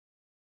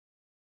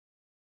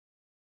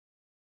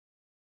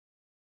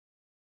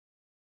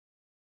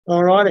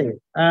All righty.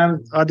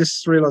 I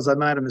just realised I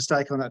made a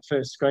mistake on that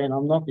first screen.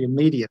 I'm not the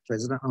immediate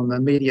president. I'm the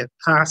immediate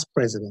past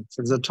president.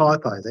 So there's a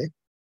typo there.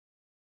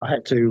 I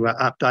had to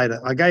update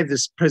it. I gave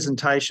this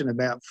presentation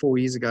about 4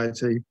 years ago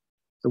to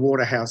the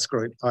Waterhouse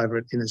Group over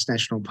at Innes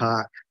National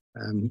Park.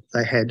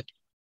 They had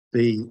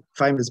the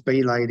famous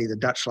bee lady, the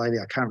Dutch lady,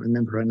 I can't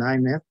remember her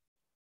name now.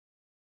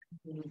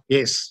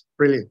 Yes,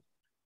 brilliant.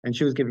 And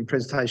she was giving a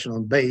presentation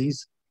on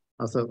bees.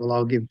 I thought, well,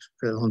 I'll give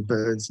her on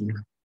birds and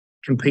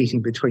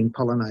competing between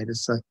pollinators.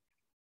 So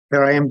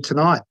here I am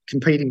tonight,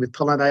 competing with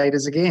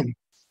pollinators again.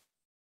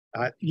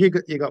 You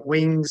got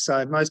wings,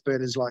 so most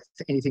birders like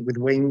anything with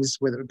wings,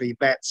 whether it be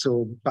bats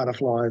or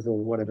butterflies or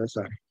whatever.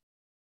 So,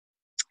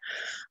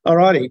 all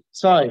righty.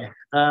 So,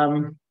 I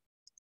don't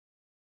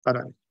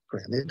go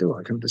around there, do I?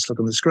 I can just look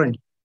on the screen.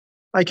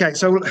 Okay,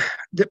 so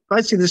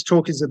basically this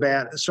talk is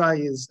about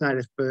Australia's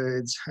native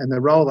birds and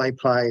the role they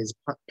play as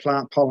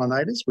plant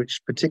pollinators, which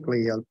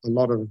particularly a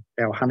lot of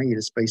our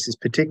honeyeater species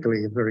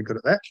particularly are very good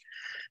at that.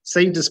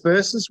 Seed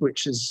dispersers,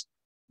 which is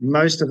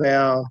most of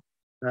our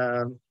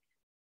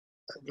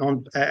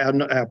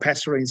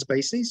passerine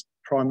species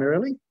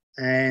primarily,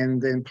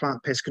 and then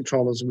plant pest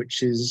controllers,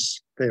 which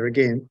is there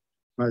again,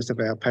 most of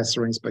our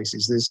passerine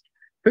species. There's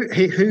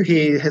who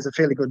here has a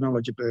fairly good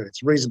knowledge of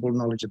birds, reasonable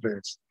knowledge of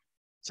birds?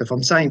 So if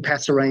I'm saying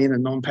passerine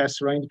and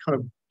non-passerine, you kind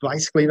of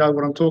basically know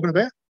what I'm talking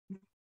about?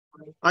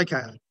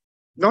 Okay.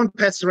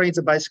 Non-passerines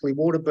are basically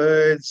water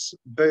birds,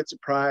 birds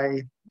of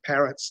prey,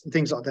 parrots, and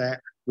things like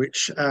that,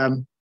 which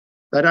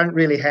they don't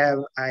really have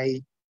a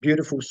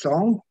beautiful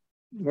song,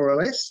 more or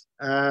less,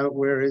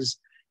 whereas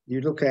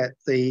you look at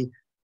the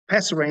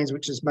passerines,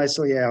 which is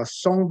mostly our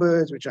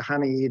songbirds, which are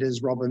honey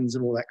eaters, robins,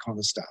 and all that kind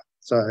of stuff.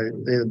 So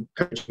they're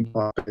perching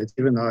birds,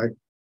 even though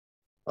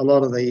a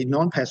lot of the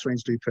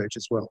non-passerines do perch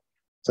as well.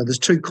 So there's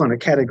two kind of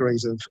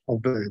categories of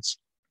birds.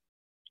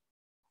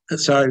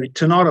 So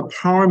tonight I'll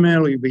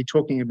primarily be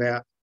talking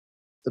about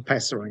the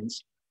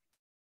passerines.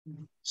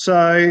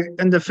 So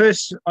in the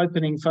first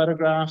opening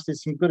photographs,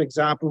 there's some good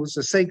examples.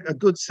 A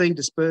good seed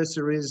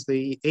disperser is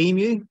the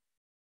emu.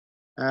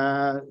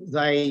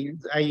 They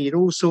eat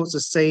all sorts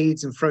of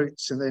seeds and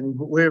fruits, and then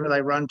wherever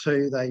they run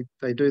to, they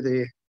do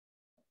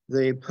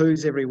their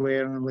poos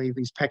everywhere and leave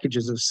these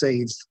packages of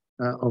seeds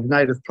of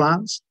native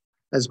plants,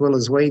 as well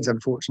as weeds,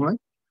 unfortunately.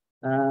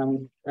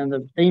 And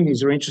the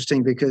emus are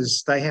interesting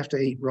because they have to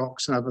eat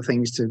rocks and other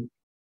things to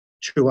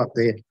chew up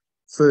their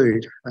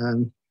food.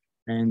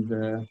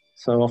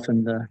 So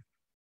often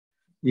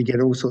you get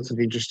all sorts of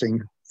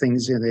interesting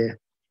things in there.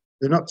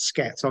 They're not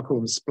scats, I call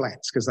them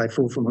splats, because they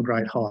fall from a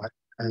great height.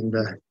 And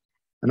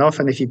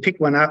often if you pick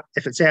one up,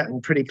 if it's out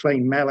in pretty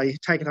clean mallee,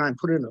 take it home,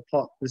 put it in a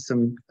pot with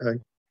some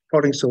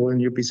potting soil, and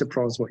you'll be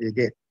surprised what you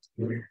get.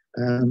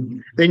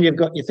 Then you've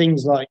got your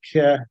things like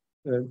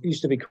it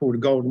used to be called a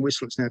golden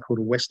whistler. It's now called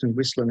a western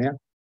whistler now.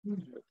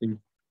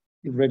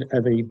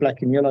 The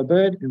black and yellow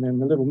bird, and then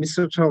the little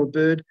mistletoe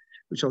bird,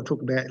 which I'll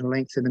talk about in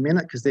length in a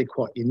minute because they're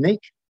quite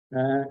unique.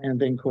 And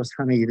then, of course,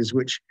 honeyeaters,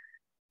 which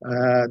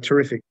are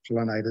terrific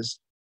pollinators.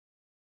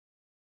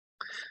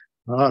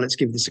 Oh, let's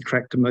give this a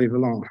crack to move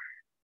along.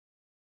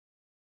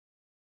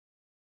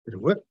 Did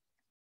it work?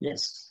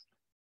 Yes.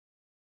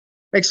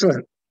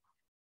 Excellent.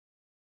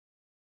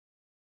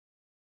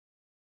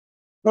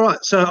 All right,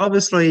 so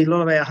obviously a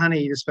lot of our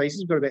honeyeater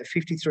species, we've got about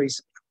 53.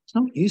 It's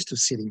not used to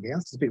sitting down.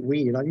 It's a bit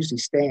weird. I usually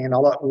stand. I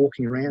like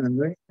walking around and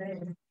there.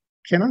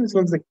 Can I? As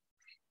long as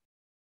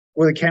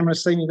will the camera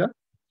see me though?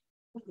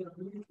 Hey?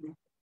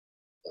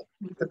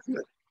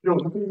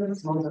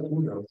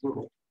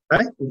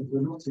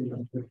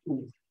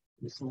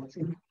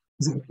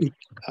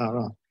 All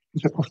right.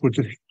 Is it possible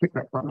to click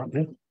that button up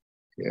there?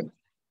 Yeah.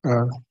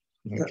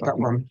 That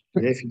one.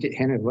 Yeah, if you get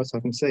handed to us, I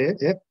can see it.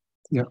 Yep.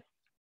 Yeah. Is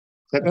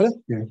that better?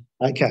 Yeah.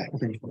 Okay.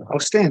 I'll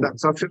stand up.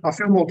 So I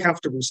feel more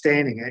comfortable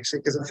standing actually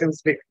because it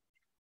feels a bit.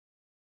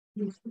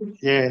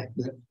 Yeah.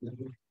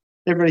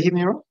 Everybody hear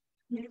me all right?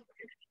 Yeah.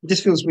 It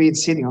just feels weird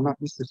sitting. I'm not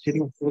used to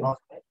sitting. I feel like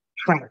a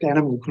trapped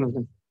animal kind of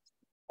thing.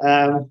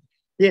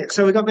 Yeah,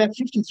 so we've got about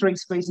 53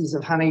 species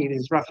of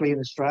honeyeaters roughly in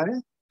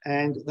Australia,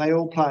 and they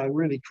all play a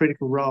really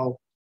critical role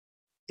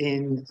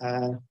in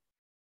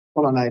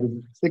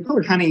pollinating. They're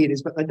called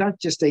honeyeaters, but they don't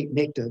just eat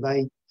nectar.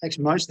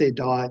 Most of their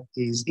diet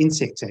is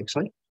insects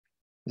actually.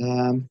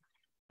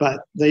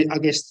 But I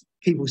guess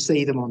people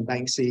see them on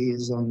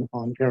Banksias, on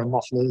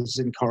Eremophilus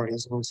and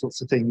Correas, all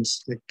sorts of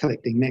things. They're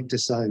collecting nectar,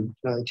 so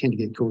they tend to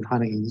get called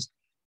honeyeaters.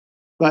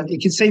 But you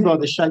can see by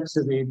the shapes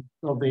of their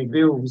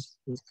bills,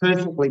 it's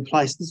perfectly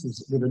placed. This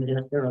is with an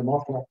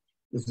Eremophila.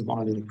 This is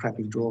my little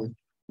crappy drawing.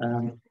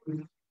 Their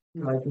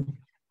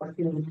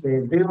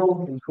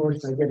bill, and of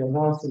course, they get a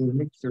nice little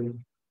mixture of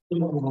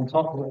on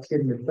top of what's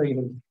getting the feed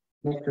of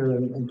nectar,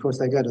 and of course,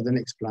 they go to the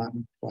next plant.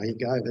 And away you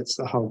go. That's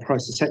the whole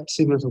process. That's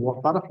similar to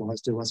what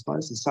butterflies do, I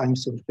suppose. The same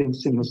sort of thing,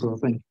 similar sort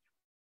of thing.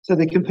 So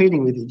they're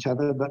competing with each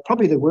other, but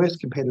probably the worst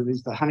competitor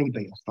is the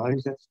honeybee, I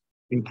suppose. That's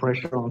putting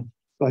pressure on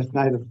both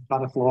native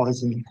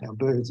butterflies and our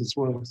birds as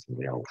well, so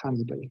the old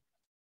honeybee.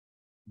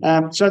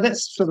 So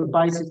that's sort of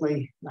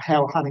basically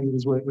how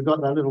honeybees work. We've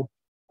got that little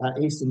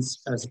eastern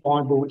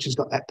spinebill, which has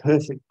got that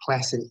perfect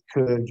classic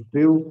curved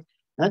bill.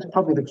 That's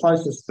probably the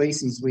closest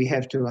species we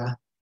have to a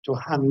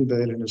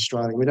hummingbird in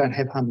Australia. We don't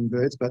have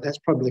hummingbirds, but that's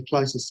probably the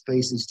closest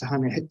species to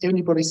humming. Has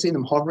anybody seen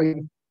them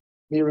hovering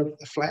near a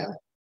flower?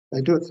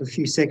 They do it for a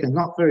few seconds,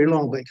 not very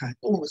long, but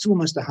oh, it's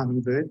almost a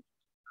hummingbird.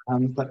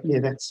 But yeah,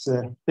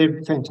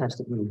 they're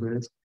fantastic little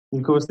birds.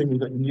 And of course, then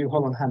you've got New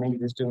Holland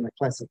honeyeaters doing a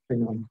classic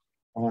thing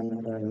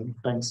on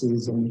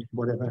Banksias and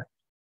whatever.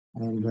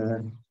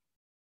 And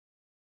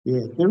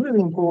yeah, they're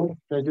really important.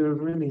 They do a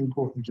really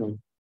important job.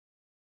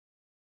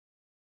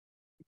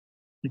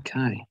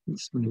 Okay,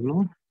 let's move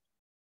on.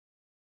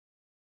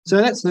 So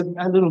that's a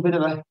little bit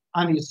of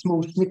only a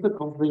small snippet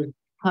of the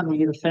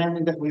honeyeater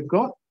family that we've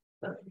got.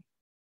 Okay.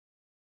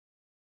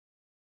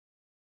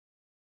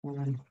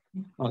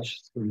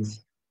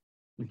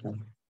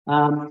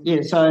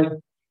 Yeah,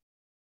 so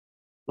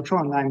I'll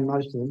try and name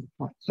most of them.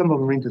 Some of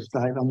them are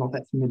interstate. I'm not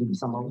that familiar with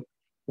some of them.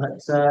 But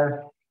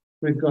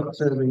we've got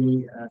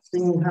the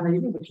stinging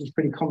honeyeater, which is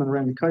pretty common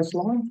around the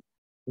coastline.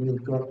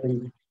 We've got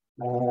the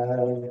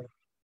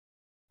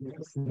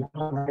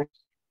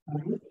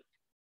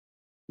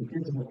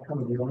depends on what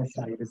colour the eye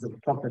shade is at the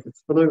top. If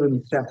it's blue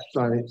in South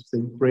Australia, it's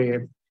the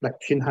rare black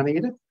chin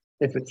honeyeater.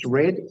 If it's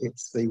red,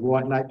 it's the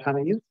white-naped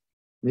honeyeater.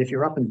 And if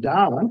you're up in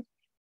Darwin,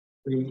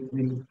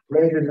 the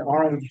red and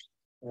orange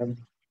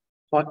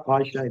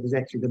eye shade is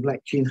actually the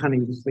black chin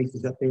honeyeater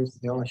species up there, so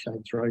the eye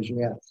shade throws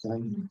you out.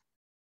 So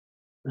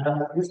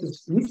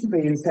this used to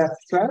be in South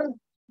Australia.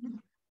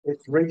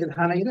 It's regent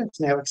honeyeater. It's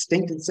now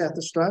extinct in South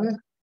Australia.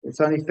 It's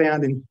only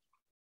found in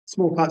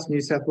small parts of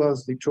New South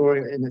Wales,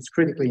 Victoria, and it's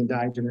critically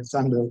endangered. It's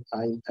under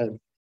a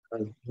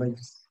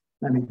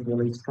managed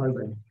release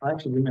program. I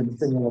actually remember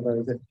seeing all of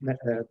those at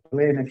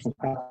Blair National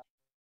Park.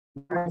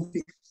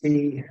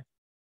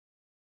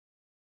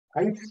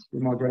 1968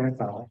 with my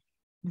grandfather.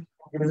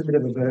 He was a bit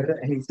of a birder,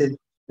 and he said,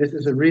 "This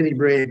is a really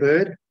rare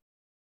bird."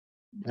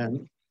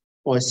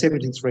 By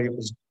 73, it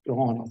was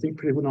gone. I think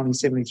pretty well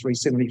 1973,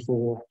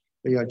 74,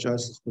 B.O.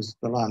 Joseph was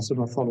the last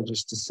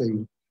ornithologist to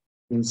see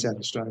in South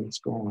Australia. It's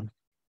gone.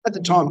 At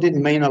the time, it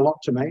didn't mean a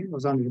lot to me. I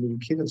was only a little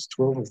kid. I was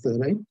 12 or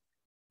 13.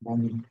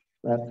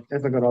 But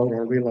as I got older,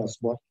 I realised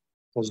what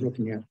I was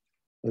looking at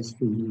those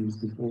few years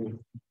before.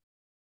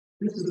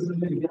 This is a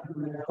bit of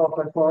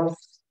copper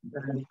forest,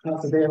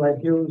 parts of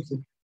Adelaide Hills,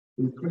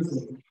 the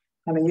crimson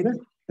honeyeater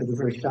has a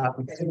very sharp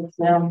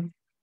sound.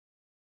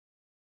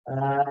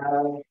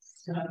 I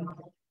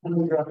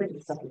think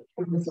it's up at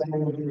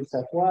Queensland, New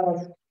South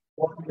Wales,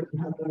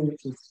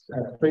 which is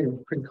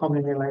pretty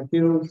common in Adelaide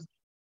Hills.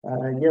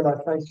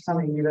 Yellow-faced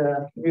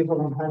honeyeater, New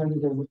Holland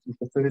honeyeater, which is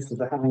the first of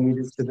the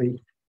honeyeaters to be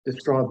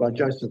described by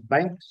Joseph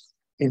Banks,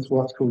 hence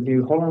why it's called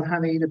New Holland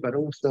honeyeater, but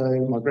also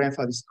my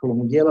grandfather used to call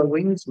them yellow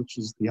wings, which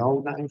is the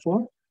old name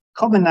for it.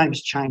 Common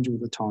names change all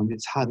the time.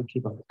 It's hard to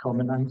keep up with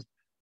common names.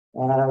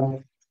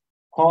 Pied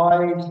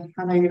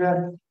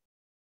honeyeater,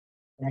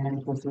 and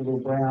of course the little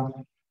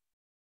brown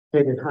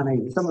headed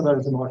honeyeater. Some of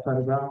those are my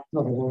photograph,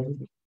 not all of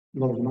them, a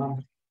lot of them are.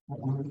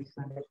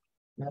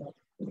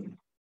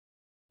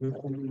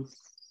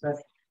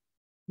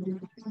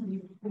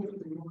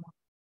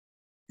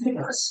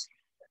 Yes.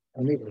 I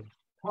need it.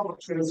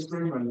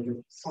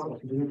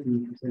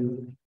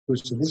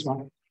 Push to this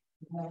one.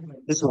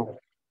 This one.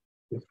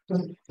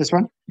 This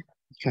one?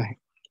 Okay.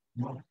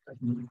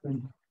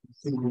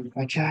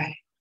 Okay.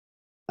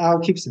 I'll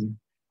keep some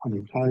on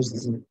your toes,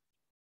 doesn't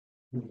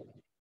it?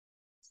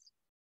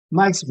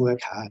 Makes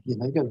work hard, you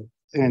know, you've got to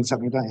earn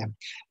something, don't you?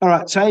 All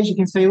right, so as you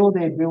can see, all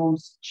their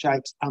bills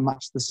shapes are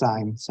much the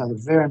same. So they're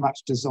very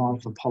much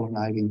designed for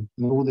pollinating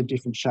all the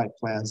different shaped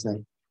flowers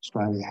that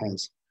Australia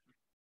has.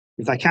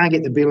 If they can't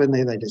get the bill in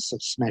there, they just sort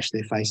of smash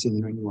their face in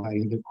there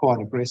anyway. And they're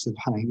quite aggressive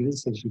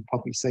honeyeaters, as you've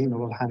probably seen. A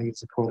lot of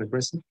honeyeaters are quite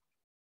aggressive.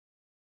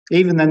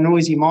 Even the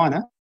noisy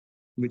miner,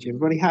 which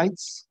everybody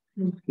hates,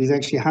 is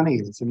actually a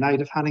honeyeater. It's a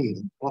native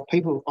honeyeater. Well,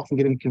 people often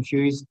get them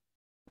confused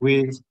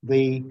with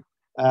the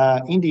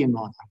Indian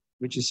miner,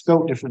 which is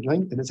spelled differently,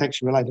 and it's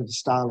actually related to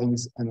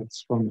starlings, and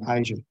it's from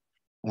Asia.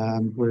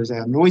 Whereas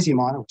our noisy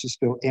miner, which is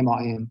spelled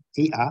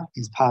M-I-N-E-R,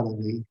 is part of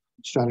the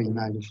Australian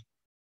native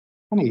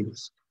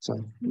honeyeaters. So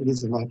it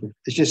is a local.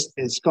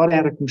 It's got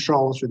out of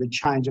control through the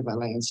change of our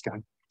landscape,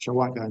 which I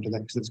won't go into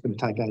that because it's going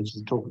to take ages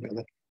to talk about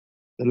that.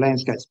 The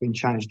landscape's been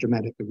changed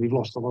dramatically. We've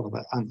lost a lot of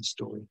that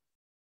understory.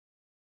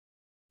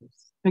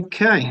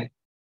 Okay.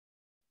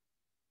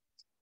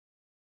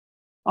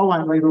 I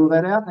won't read all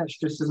that out. That's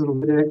just a little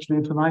bit of extra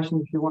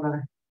information if you want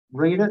to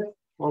read it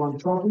while I'm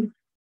talking.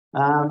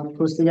 Of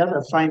course, the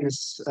other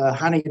famous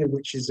honeyeater,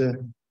 which is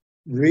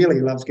really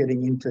loves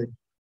getting into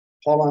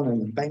pollen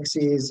and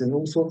Banksias and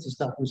all sorts of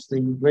stuff, is the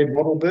red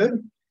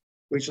wattlebird,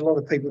 which a lot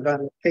of people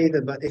don't like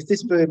either. But if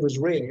this bird was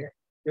rare,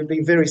 it would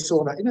be very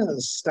sought after. You know,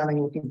 the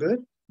stunning looking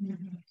bird?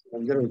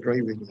 I've got to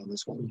agree with you on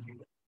this one.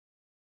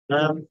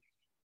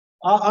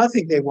 I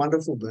think they're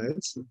wonderful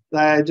birds.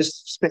 They're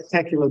just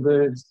spectacular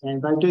birds,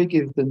 and they do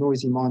give the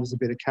noisy miners a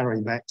bit of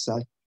carry back.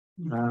 So,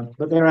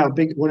 but they're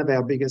one of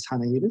our biggest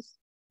honeyeaters.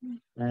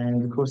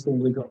 And of course, then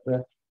we've got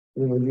the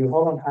We will New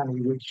Holland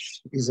honey,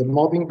 which is a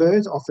mobbing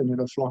bird, often in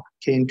a flock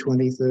of 10,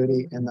 20,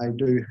 30, and they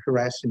do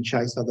harass and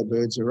chase other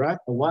birds away.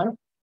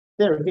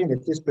 There again,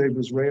 if this bird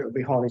was rare, it would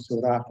be highly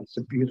sought after. It's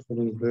a beautiful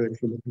little bird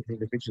if you look at it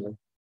individually.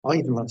 I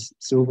even love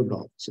silver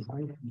dogs.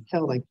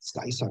 How they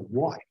stay so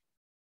white,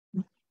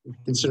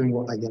 considering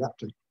what they get up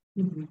to.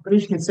 But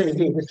as you can see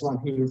here, this one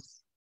here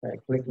is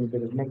collecting a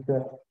bit of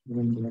nectar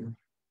and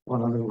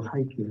on a little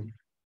hay here.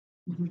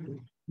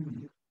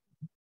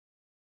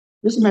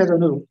 This is a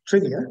little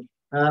trivia.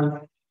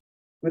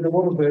 With the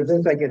wattle birds,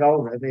 as they get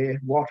older, their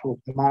wattle,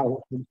 the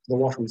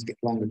wattles get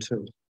longer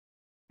too.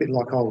 A bit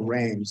like old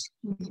rams.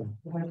 So,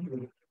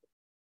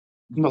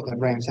 not that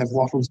rams have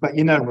wattles, but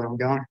you know where I'm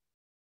going.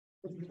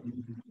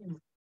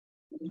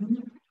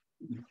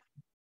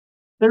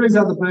 There is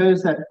other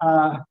birds that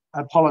are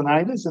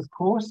pollinators, of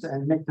course,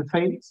 and nectar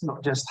feeders,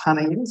 not just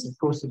honey eaters. Of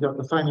course, you've got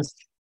the famous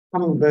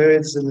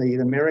hummingbirds in the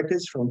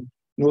Americas, from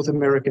North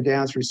America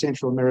down through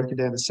Central America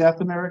down to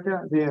South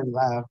America. They're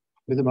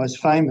the most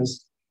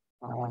famous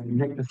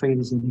nectar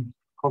feeders and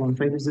pollen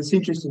feeders. It's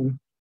interesting.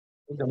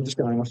 I'm just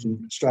going off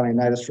some Australian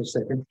notice for a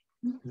second.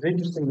 It's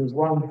interesting. There's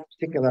one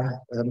particular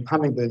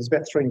hummingbird. There's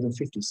about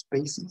 350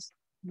 species.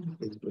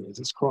 These birds.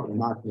 It's quite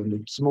remarkable. And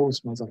the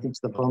smallest ones, I think, is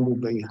the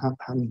bumblebee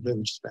hummingbird,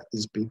 which is about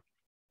this big.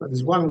 But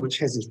there's one which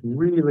has this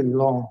really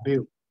long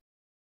bill,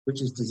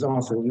 which is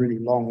designed for a really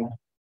long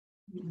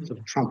sort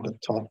of trumpet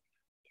type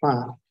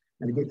plant.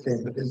 And it gets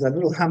there, but there's a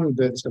little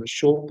hummingbird that's got a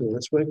short bill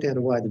that's worked out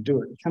a way to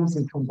do it. It comes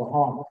in from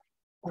behind,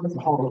 opens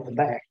the hole at the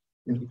back,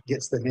 and it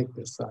gets the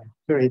nectar. So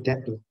very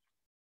adaptive.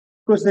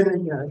 Of course,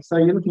 then so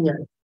you're looking at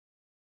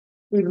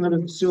even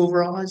little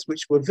silver eyes,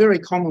 which were very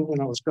common when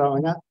I was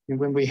growing up, and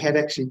when we had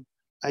actually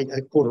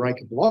a quarter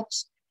acre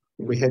blocks,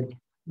 we had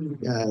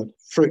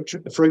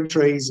fruit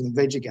trees and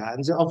veggie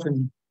gardens.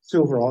 Often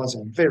silver eyes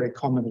are very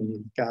common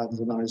in gardens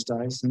in those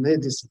days, and they're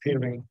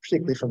disappearing,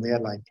 particularly from the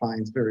Adelaide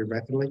Plains, very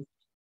rapidly.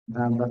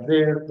 But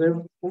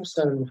they're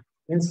also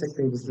insect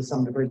eaters to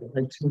some degree, but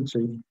they tend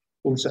to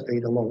also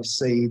eat a lot of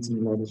seeds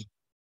and a lot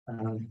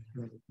of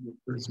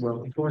as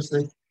well. Of course,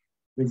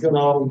 we've got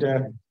old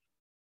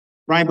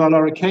rainbow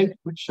lorikeet,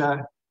 which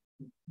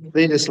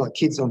they're just like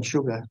kids on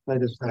sugar. They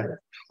just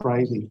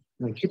crazy.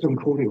 They kids on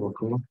cordial, I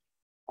call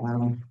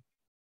them.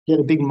 Get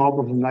a big mob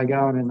of them. They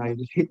go in and they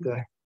just hit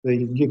the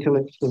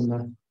eucalyptus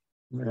and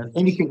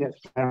anything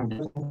that's found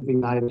to be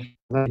native.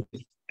 They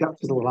just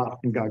guts it all up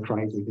and go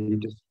crazy. They're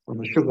just on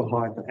a sugar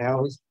high for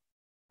hours,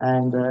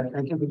 and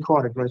can be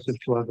quite aggressive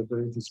to other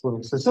birds as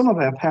well. So some of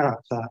our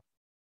parrots are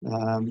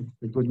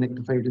the good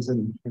nectar feeders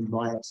and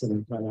by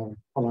accident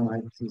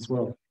pollinators as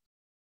well.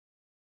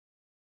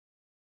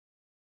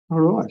 All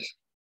right.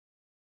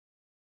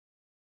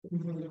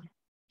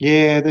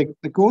 Yeah,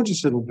 they're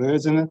gorgeous little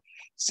birds, and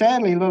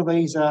sadly, a lot of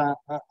these are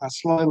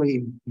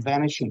slowly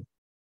vanishing.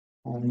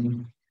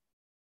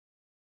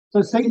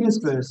 So seed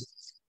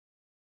dispersers,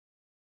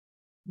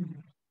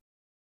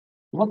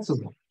 lots of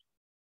them.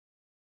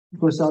 Of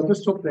course, I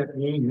just talked about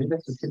the emu.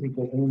 That's a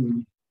typical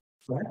emu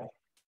flat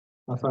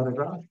I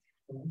photographed.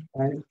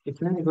 And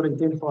if anybody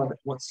identify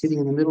what's sitting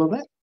in the middle of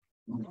that,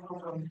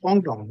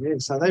 pongdong. Yeah,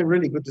 so they're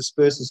really good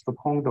dispersers for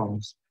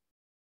pongdongs.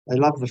 They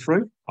love the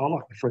fruit. I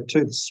like the fruit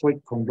too, the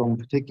sweet pongdong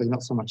particularly,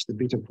 not so much the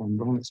bitter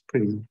pongdong. It's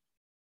pretty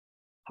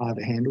hard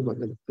to handle, but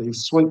the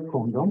sweet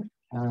pongdong,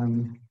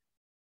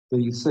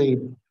 the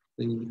seed,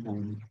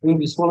 the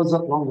emu swallows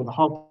it along with a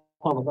whole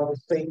pile of other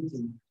seeds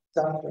and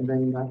stuff, and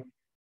then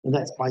and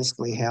that's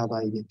basically how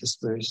they get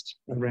dispersed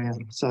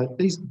around. So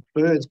these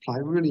birds play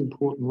a really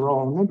important role.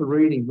 I remember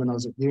reading when I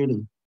was at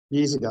uni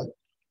years ago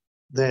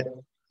that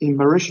in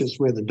Mauritius,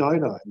 where the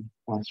dodo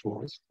once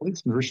was, I think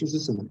it's Mauritius,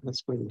 isn't it?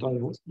 That's where the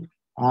dodo was.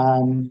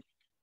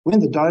 When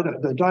the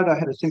dodo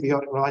had a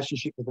symbiotic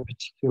relationship with a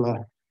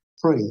particular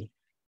tree,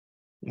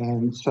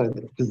 and so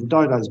because the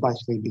dodo is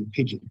basically a big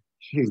pigeon,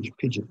 huge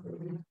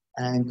pigeon,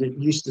 and it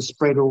used to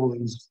spread all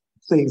these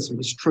seeds from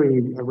this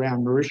tree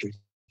around Mauritius.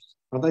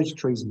 Well, those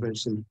trees are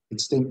virtually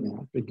extinct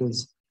now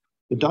because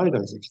the dodo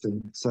is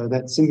extinct. So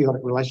that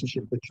symbiotic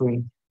relationship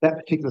between that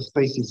particular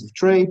species of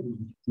tree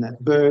and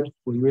that bird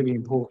was really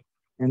important.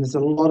 And there's a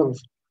lot of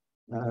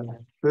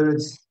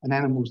birds and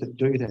animals that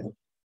do that.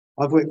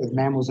 I've worked with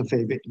mammals a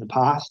fair bit in the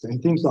past,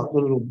 and things like the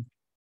little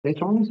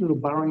bettongs, little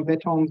burrowing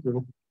bettongs,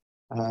 little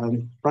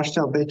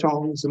brush-tailed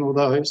bettongs and all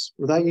those,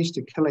 well, they used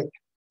to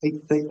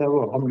eat they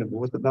were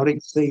omnivores, but they'd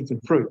eat seeds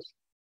and fruits.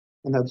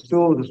 And they'd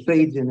store the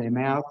seeds in their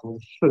mouth or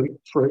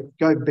fruit,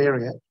 go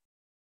bury it,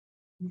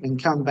 and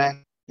come back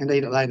and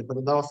eat it later.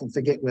 But they often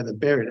forget where they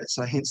buried it,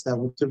 so hence they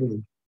were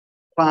typically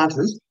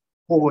planters,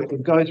 or it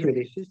would go through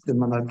their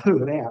system and they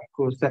poo it out. Of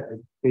course, that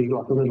would be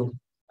like a little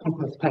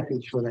compost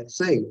package for that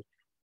seed.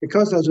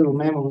 Because those little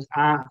mammals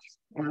aren't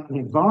out in the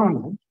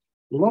environment,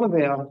 a lot of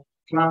our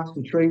plants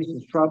and trees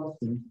and shrubs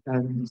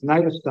and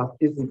native stuff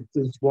isn't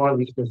as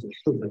widely spread as it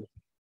should be.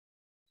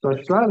 So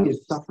Australia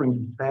is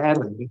suffering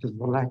badly because of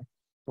the lack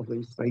of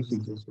these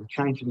species as we're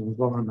changing the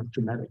environment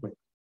dramatically.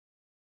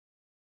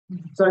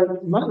 So a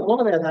lot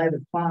of our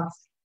native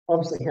plants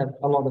obviously have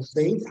a lot of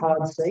seeds,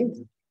 hard seeds.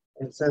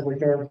 And so we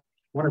have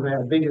one of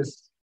our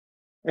biggest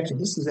Actually,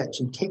 this is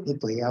actually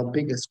technically our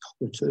biggest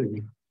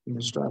cockatoo in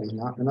Australia.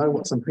 Now, I know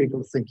what some people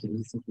are thinking.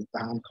 They're thinking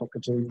palm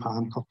cockatoo.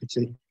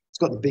 It's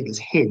got the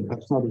biggest head, but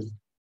it's not as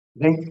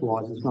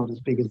lengthwise, it's not as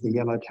big as the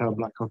yellow-tailed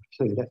black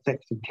cockatoo. That's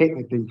actually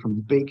technically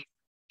from beak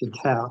to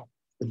tail,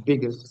 the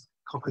biggest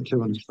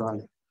cockatoo in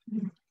Australia.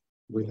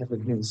 We have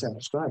it here in South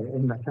Australia,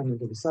 and they come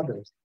into the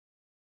suburbs.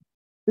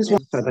 This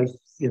one, so they,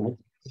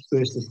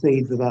 disperse the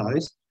seeds of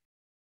those.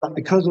 But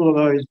because all of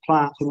those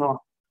plants are not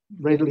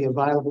readily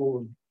available,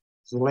 and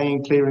there's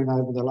land clearing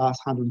over the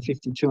last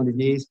 150, 200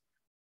 years,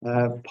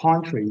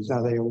 pine trees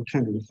are their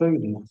alternative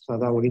food now. So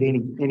they'll eat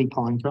any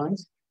pine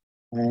cones,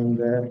 and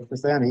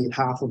because they only eat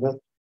half of it,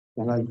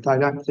 and they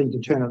don't seem to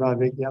turn it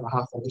over, the other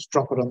half they just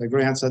drop it on the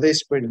ground. So they're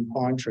spreading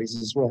pine trees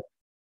as well.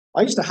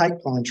 I used to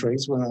hate pine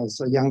trees when I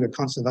was a younger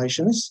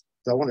conservationist.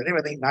 So I wanted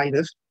everything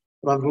native,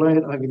 but I've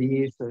learned over the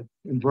years to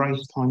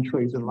embrace pine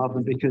trees and love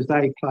them because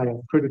they play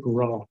a critical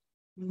role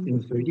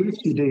in food. Yes,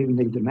 you do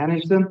need to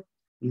manage them.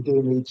 You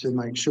do need to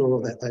make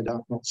sure that they're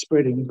not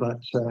spreading, but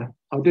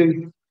I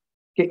do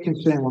get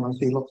concerned when I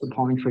see lots of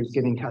pine trees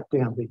getting cut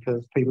down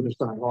because people just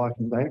don't like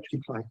them. They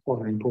actually play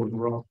quite an important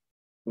role.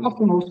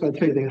 Often also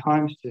too, they're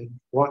homes to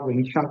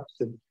white-winged choughs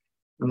and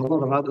a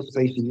lot of other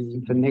species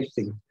using for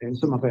nesting, and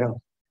some of our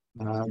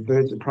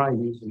birds of prey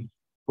using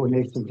for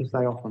nesting because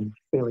they often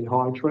fairly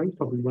high trees,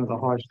 probably one of the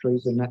highest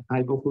trees in that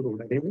neighbourhood or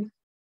that area.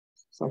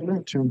 So I've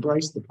learned to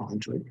embrace the pine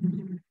tree.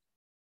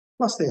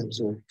 Plus they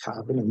absorb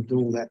carbon and do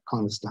all that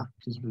kind of stuff,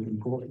 which is really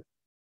important.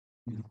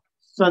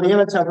 So the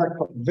yellow-tailed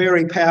blackcock,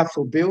 very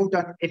powerful build.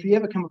 If you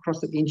ever come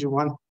across an injured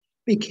one,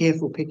 be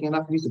careful picking it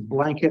up. Use a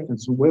blanket and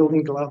some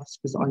welding gloves,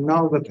 because I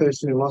know of a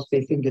person who lost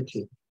their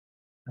fingertip,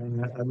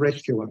 a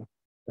rescuer,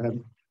 a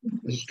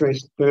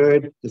stressed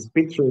bird just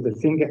bit through the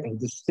finger and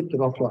just slipped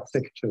it off like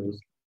secateurs.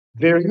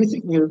 Very,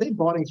 they're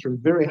biting through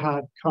very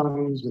hard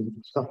cones and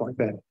stuff like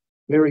that.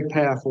 Very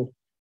powerful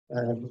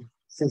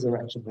scissor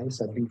action,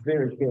 so be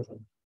very careful.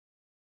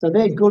 So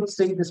they're good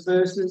seed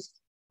dispersers.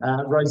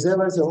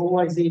 Rosellas are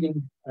always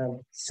eating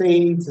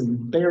seeds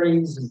and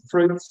berries and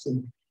fruits,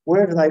 and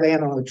wherever they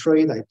land on a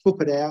tree, they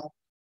poop it out.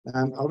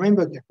 I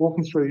remember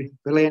walking through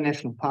Belair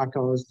National Park. I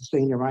was the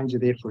senior ranger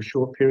there for a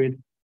short period.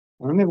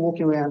 I remember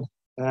walking around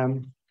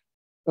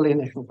Belair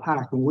National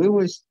Park, and we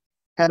always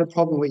had a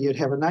problem where you'd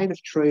have a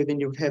native tree, then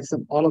you'd have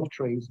some olive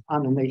trees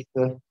underneath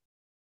the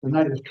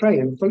native tree.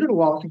 And for a little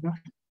while,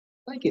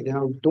 they get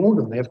dawned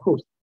on me, of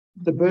course.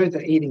 The birds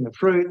are eating the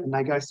fruit and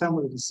they go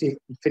somewhere to sit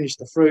and finish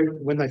the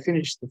fruit. When they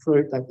finish the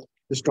fruit, they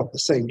just drop the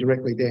seed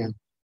directly down.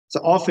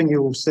 So often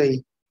you will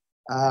see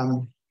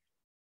the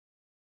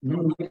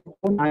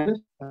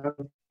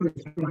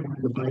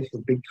base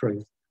of big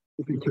trees.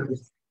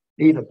 Because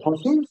either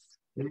possums,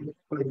 they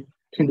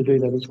tend to do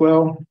that as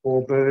well,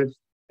 or birds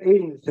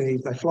eating the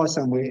seeds. They fly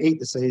somewhere, eat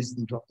the seeds,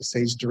 and drop the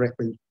seeds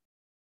directly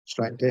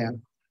straight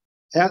down.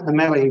 Out in the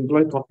Mallee and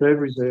Blue Pot Bird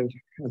Reserve,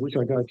 which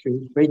I go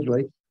to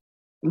regularly,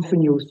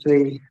 often you'll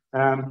see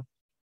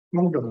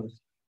mulgars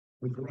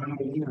with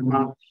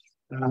amongst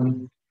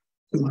some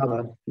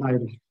other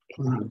native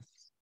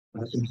plants,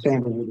 some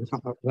sandalwood or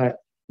something like that,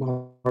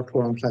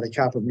 Coorong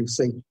platycarpum. You'll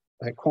see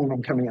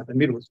Coorong coming out the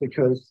middle. It's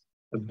because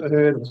a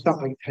bird or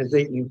something has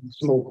eaten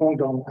small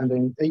Coorong and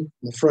then eaten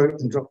the fruit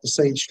and dropped the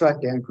seed straight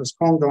down, because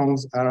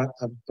Coorong's are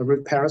a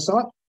root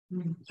parasite,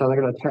 so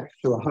they're going to attach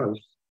to a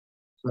host.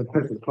 So a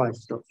perfect place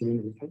to drop the end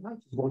of it.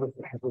 It's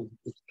wonderful to have all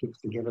this kicks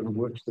together and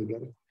works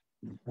together.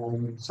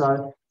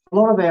 So a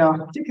lot of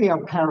our, particularly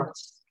our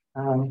parrots,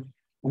 and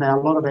a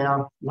lot of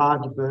our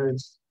larger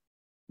birds,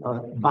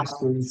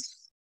 busters,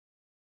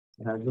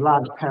 the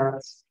large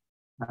parrots,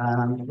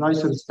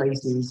 those sort of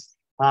species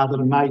are the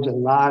major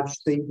large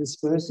seed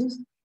dispersers.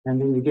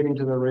 And then you get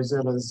into the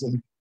rosellas and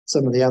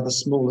some of the other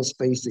smaller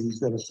species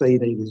that are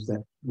seed eaters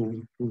that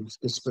will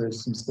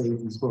disperse some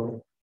seeds as well.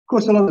 Of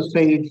course, a lot of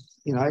seeds,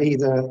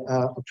 either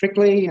are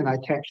prickly and they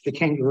attach to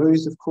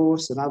kangaroos, of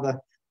course, and other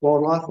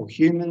wildlife or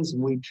humans,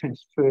 and we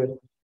transfer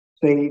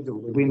seeds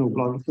or the wind or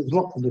blow. There's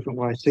lots of different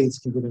ways seeds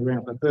can get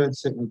around, but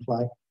birds certainly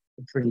play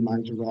a pretty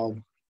major role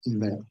in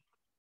that.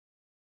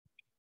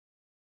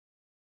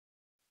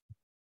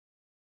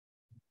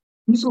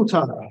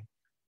 Mistletoe.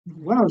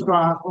 When I was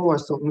growing up, I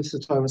always thought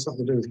mistletoe was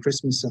something to do with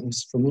Christmas and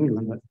it's from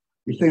England, but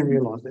you soon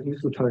realise that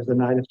mistletoe is a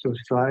native to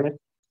Australia.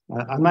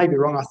 I may be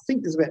wrong. I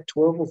think there's about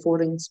 12 or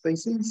 14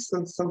 species.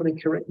 So somebody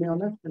correct me on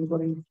that.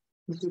 Anybody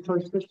mistletoe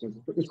species?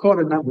 But there's quite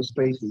a number of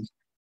species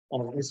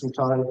of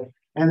mistletoe.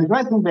 And the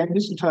great thing about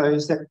mistletoe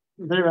is that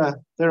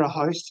they're a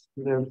host.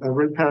 They're a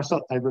root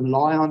parasite. They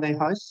rely on their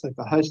host. So if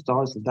the host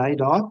dies, they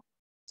die.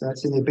 So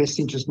it's in their best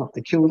interest not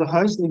to kill the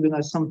host, even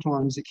though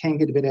sometimes it can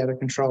get a bit out of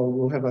control.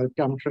 We'll have a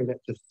gum tree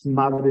that's just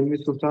smothered in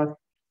mistletoe,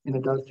 and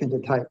it does tend to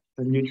take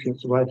the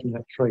nutrients away from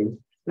that tree.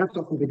 That's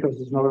often because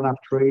there's not enough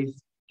trees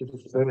to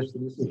disperse the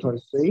mistletoe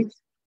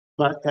seeds.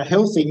 But a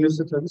healthy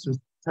mistletoe, this was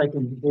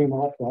taken near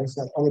my place,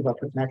 so Oliver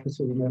put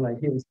Macclesfield in LA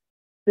Hills.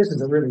 This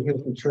is a really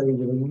healthy tree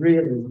with a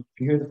really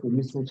beautiful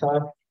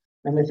mistletoe.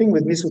 And the thing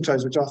with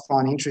mistletoes, which I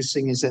find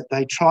interesting, is that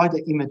they try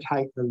to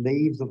imitate the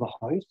leaves of the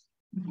host.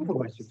 Not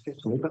always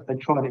successfully, but they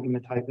try to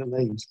imitate the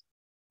leaves.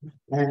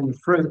 And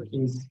fruit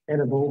is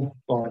edible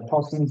by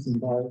possums and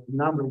by a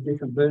number of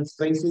different bird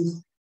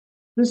species.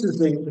 This is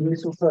the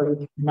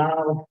mistletoe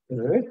male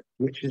bird,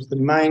 which is the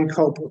main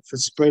culprit for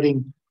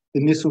spreading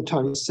the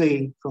mistletoe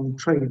seed from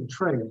tree to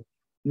tree.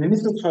 And the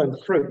mistletoe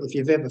fruit, if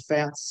you've ever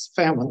found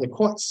one, they're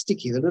quite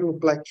sticky. The little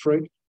black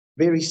fruit,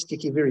 very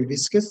sticky, very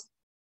viscous.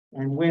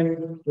 And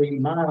when the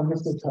male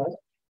mistletoe,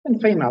 and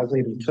females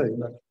even too,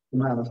 but the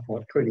male is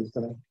quite pretty,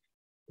 so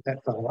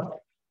that's all right.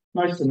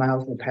 Most of the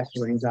males in the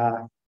passerines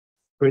are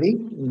pretty,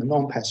 and the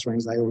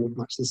non-passerines, they all look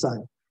much the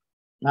same.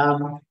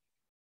 The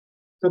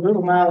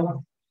little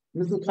male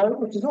mistletoe,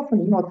 which is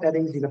often not that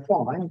easy to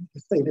find,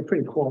 you see they're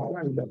pretty quiet,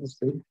 only about this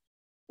big,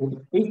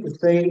 will eat the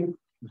seed,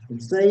 you can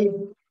see,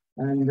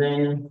 and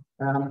then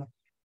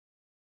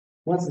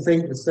once it's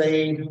eaten the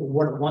seed,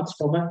 what it wants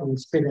from it, it will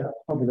spit out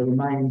probably the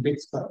remaining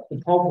bits, but the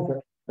pulp of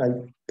it,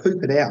 they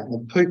poop it out. And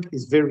the poop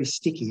is very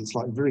sticky. It's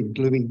like very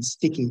gluey,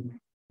 sticky,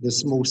 the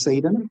small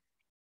seed in it.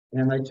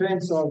 And they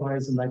turn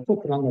sideways and they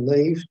put it on the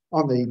leaf,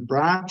 on the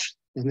branch,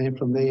 and then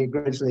from there,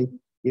 gradually,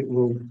 it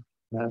will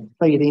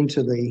feed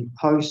into the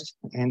host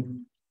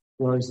and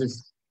grows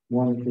this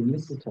wonderful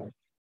mistletoe.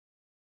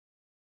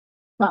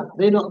 But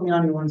they're not the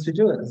only ones who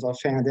do it, as I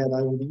found out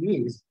over the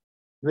years.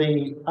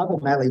 The other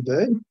mallee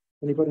bird,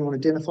 anybody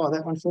want to identify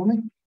that one for me?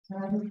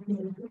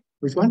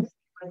 Which one?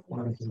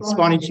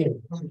 Spiny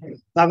chin.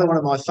 Another one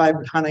of my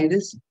favourite honey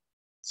eaters.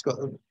 It's got,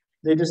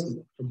 they're just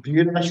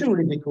beautiful. They should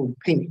really be called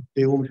pink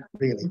billed,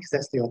 really, because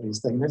that's the obvious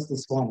thing. That's the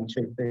spiny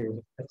chin there.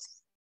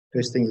 That's the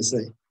first thing you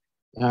see.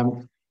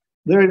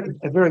 They're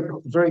a very,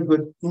 very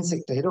good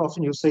insect eater.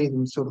 Often you'll see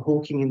them sort of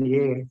hawking in the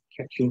air,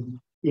 catching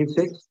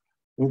insects.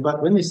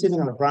 But when they're sitting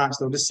on a branch,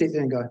 they'll just sit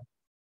there and go.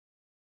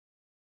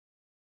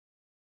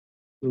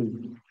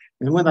 And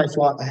when they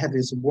fly, they have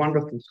this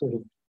wonderful sort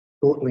of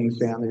throttling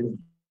sound.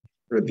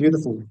 Very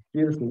beautiful,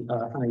 beautiful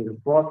honey.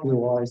 Bright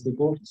blue eyes, they're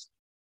gorgeous.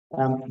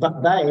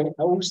 But they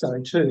also,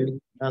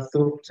 too, are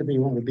thought to be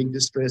one of the big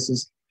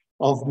dispersers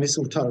of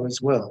mistletoe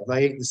as well.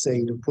 They eat the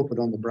seed and put it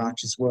on the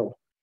branch as well.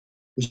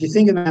 If you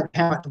think about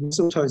how much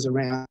mistletoe is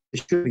around,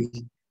 there should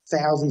be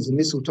thousands of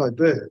mistletoe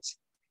birds.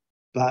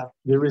 But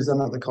there is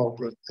another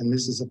culprit, and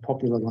this is a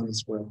popular one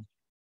as well.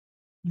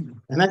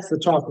 And that's the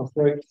type of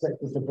fruit,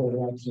 that's the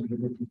variation of the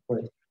different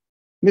fruit.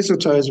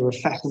 Mistletoes are a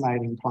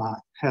fascinating plant,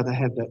 how they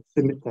have that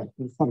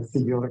it's not a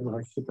symbiotic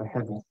relationship, they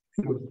have that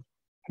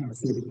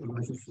parasitic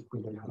relationship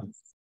with their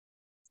hosts.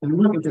 And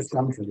look at just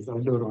gum trees, I'll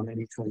do it on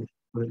any tree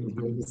where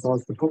it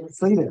decides to put the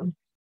seed out.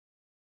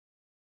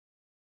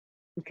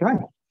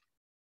 Okay.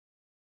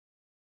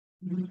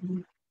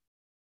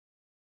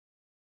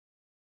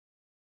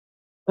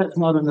 That's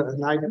not a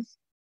native.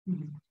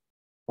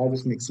 I'll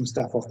just mix some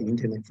stuff off the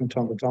internet from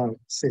time to time. It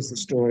says the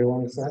story I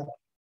want to say.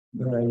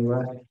 But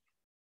anyway,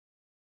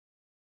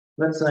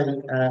 let's say,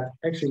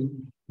 actually,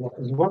 what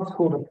was once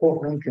called a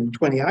Port Lincoln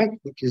 28,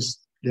 because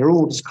they're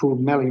all just called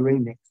mallee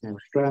ringnecks now,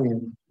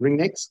 Australian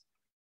ringnecks.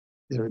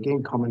 They're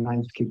again common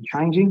names keep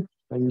changing.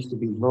 They used to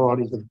be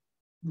varieties of,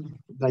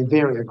 they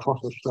vary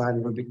across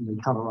Australia a bit in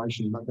the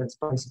coloration, but that's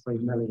basically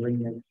mallee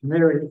ringneck.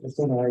 It's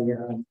on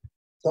a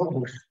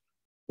saltbush.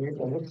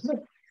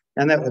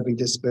 And that would be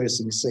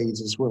dispersing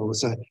seeds as well.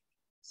 So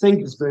seed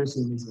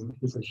dispersing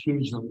is a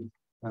hugely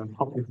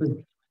popular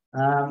thing.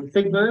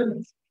 Fig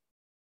bird,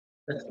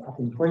 that's up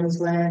in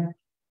Queensland.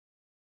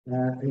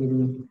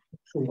 I'm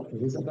sure what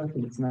it is, I don't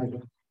think it's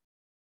native.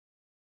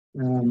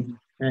 And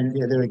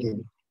yeah, there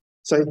again.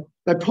 So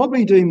they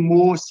probably do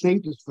more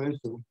seed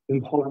dispersal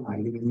than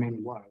pollinating in many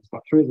ways,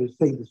 but through the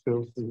seed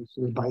dispersal,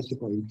 they're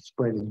basically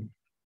spreading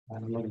a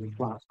lot of the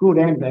plants. Good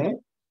and bad.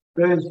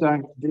 Birds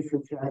don't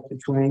differentiate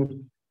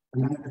between a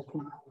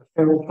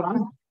feral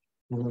plant,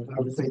 I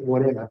would say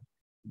whatever.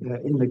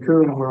 In the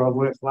Coorong where I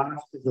worked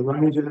last as a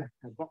ranger,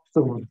 a box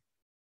thorn.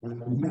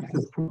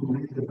 Massive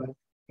problem, but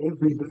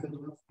every bird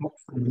loves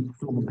box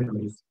thorn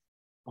berries.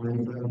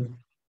 And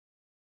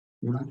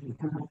you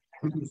can't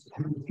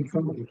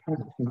control it, you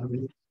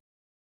can't.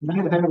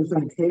 Native animals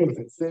don't care if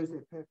it serves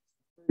their purpose,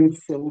 food,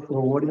 shelter,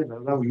 or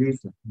whatever, they'll use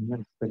it.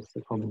 And that's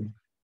the problem.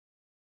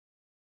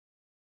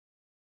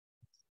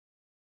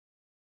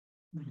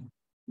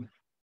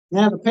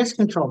 Now, the pest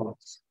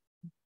controllers.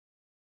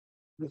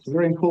 It's a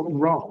very important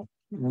role.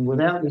 And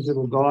without these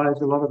little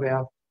guys, a lot of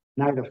our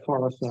native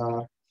forests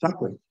are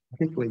suffering,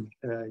 particularly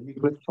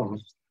eucalypt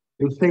forests.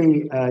 You'll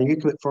see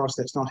eucalypt forest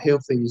that's not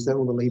healthy is that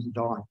all the leaves are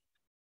dying.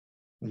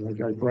 And they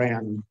go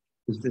brown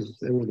because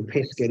all the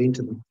pests get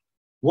into them.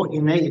 What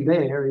you need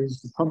there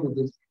is probably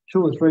the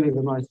two or three of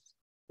the most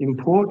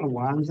important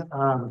ones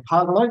are the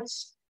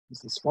pardalotes.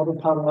 There's the spotted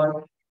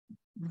pardalote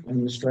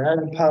and the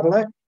Australian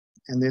pardalote,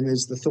 and then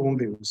there's the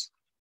thornbills.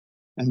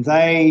 And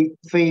they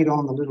feed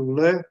on the little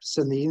lerps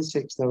and the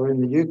insects that are in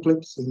the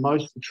eucalypts and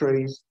most of the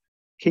trees,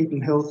 keep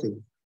them healthy.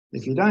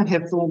 If you don't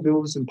have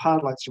thornbills and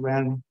pardalotes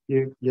around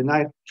your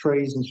native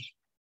trees, and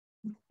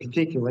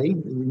particularly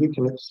the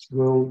eucalypts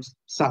will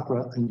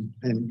suffer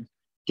and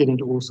get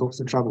into all sorts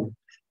of trouble.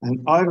 And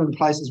over in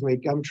places where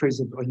gum trees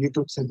or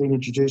eucalypts have been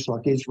introduced,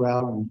 like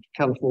Israel and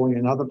California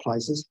and other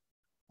places,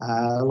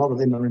 a lot of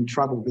them are in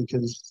trouble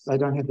because they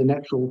don't have the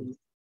natural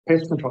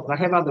pest control. They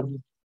have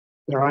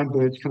their own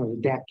birds kind of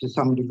adapt to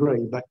some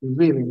degree, but you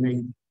really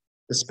need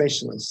the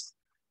specialists.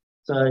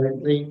 So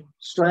the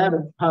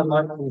striated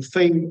pardalote will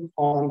feed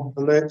on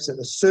the lerps at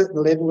a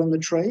certain level in the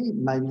tree,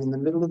 maybe in the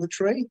middle of the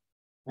tree,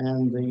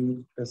 and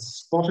the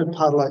spotted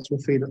pardalotes will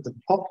feed at the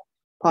top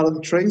part of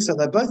the tree. So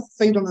they both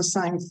feed on the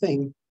same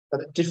thing,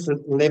 but at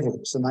different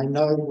levels, and they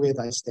know where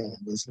they stand.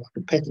 There's like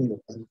a pecking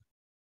order.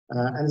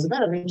 And there's a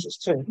matter of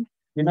interest too.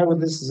 You know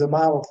whether this is a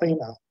male or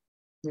female?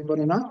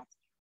 Anybody know?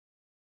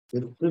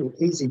 A little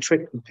easy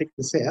trick to pick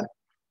this out.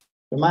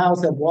 The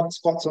males have white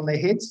spots on their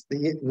heads.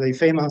 The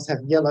females have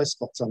yellow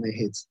spots on their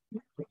heads.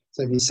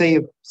 So if you see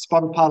a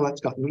spotted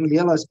pardalote's got little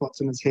yellow spots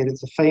on its head,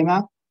 it's a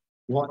female.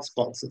 White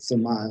spots, it's a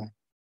male.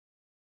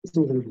 It's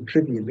all the little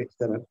trivia bits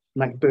that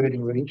make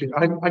birding really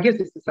interesting. I guess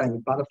it's the same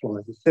with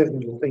butterflies. There's certain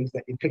little things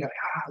that you pick up.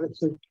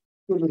 That's a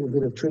good little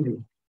bit of trivia.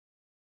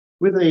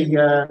 With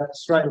the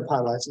striated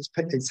pardalotes,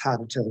 it's hard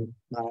to tell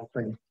male or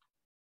female.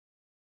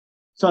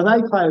 So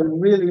they play a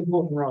really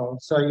important role.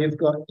 So you've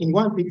got, in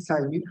one big, say,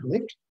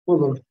 eucalypt,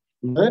 full of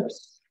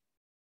lerps.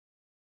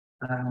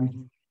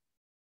 And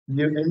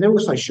they're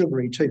also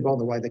sugary too, by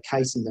the way, the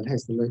casing that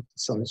has the lerp,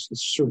 so it's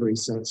sugary,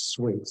 so it's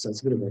sweet, so it's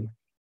a bit of a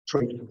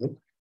treat for them.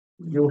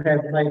 You'll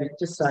have maybe,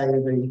 just say,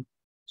 the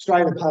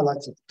striated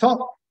pardalotes at the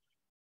top.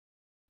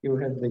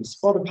 You'll have the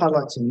spotted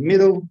pardalotes in the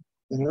middle,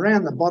 and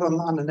around the bottom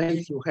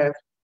underneath you'll have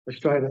the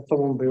striated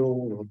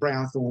thornbill or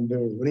brown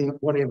thornbill,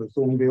 whatever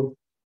thornbill.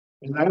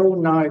 And they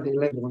all know their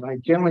level, and they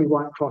generally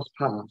won't cross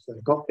paths.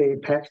 They've got their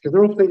patch because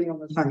they're all feeding on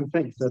the same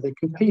thing, so they're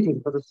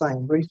competing for the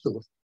same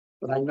resource,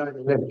 but they know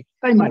their level.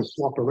 They may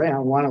swap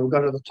around, one will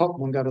go to the top,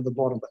 one go to the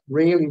bottom, but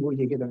rarely will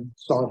you get them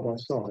side by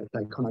side.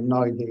 They kind of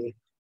know their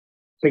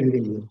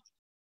feeding.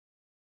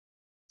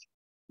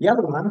 The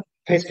other one,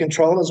 pest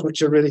controllers,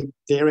 which are really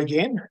there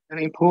again and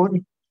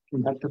important.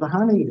 Back to the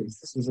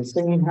honeyeaters. This is a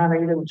stinging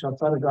honeyeater, which I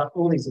photographed.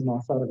 All these are my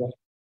photographs.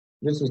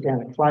 This was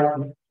down at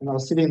Clayton, and I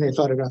was sitting there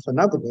photographing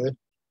another bird.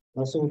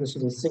 I saw this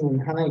little singing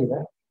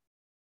honeyeater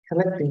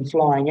collecting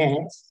flying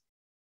ants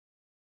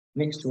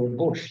next to a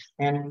bush,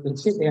 and it'd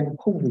sit there and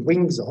pull the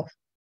wings off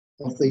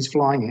these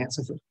flying ants.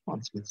 I thought, oh,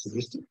 it's a bit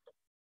sadistic.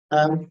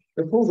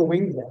 They pull the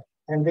wings out,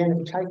 and then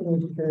it take them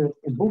into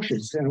the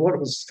bushes, and what it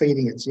was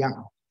feeding its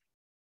young.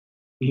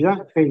 You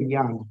don't feed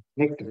young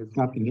nectar, there's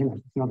nothing in it,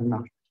 it's not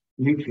enough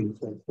nutrients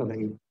for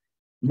the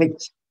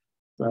meat.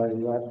 So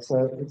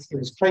it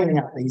was cleaning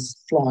up these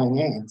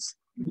flying ants.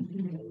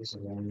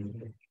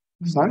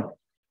 So,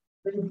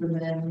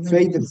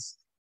 feed them.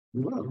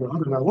 Well, I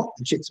don't know what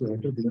the chicks were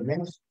doing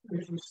then.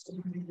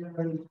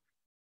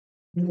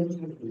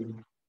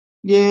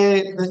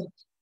 Yeah,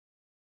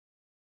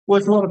 well,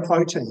 it's a lot of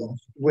protein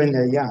when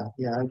they're young.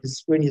 You know,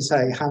 because when you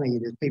say honey,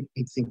 people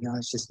think, no,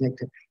 it's just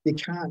nectar. You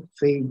can't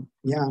feed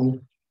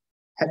young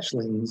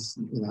hatchlings,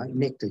 you know,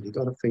 nectar. You've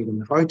got to feed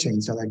them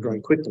protein so they grow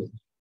quickly.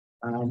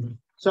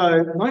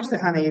 So most of the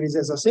honey eaters,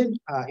 as I said,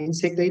 are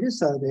insect eaters,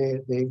 so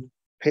they're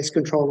pest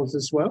controllers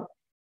as well.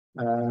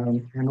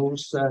 And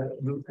also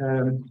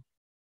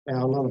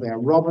a lot of our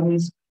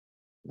robins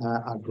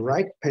are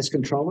great pest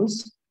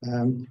controllers.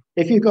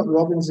 If you've got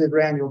robins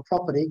around your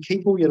property,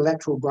 keep all your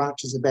lateral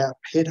branches about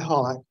head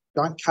height.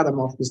 Don't cut them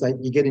off because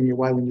you get in your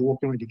way when you're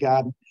walking around your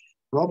garden.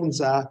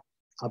 Robins are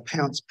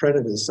pounce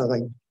predators, so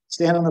they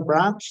stand on a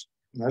branch,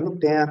 you know, look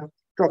down,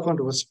 drop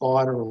onto a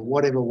spider or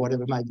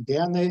whatever may be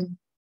down there,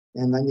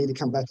 and they need to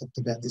come back up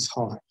to about this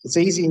height. It's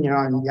easy in your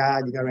own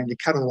yard. You go around, you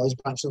cut all those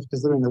branches off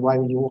because they're in the way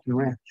when you're walking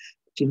around.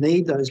 But you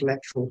need those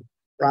lateral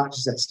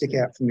branches that stick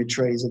out from your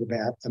trees at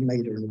about 1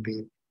 metre and a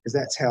bit, because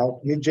that's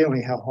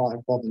generally how high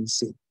robins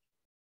sit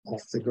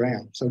off the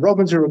ground. So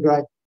robins are a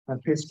great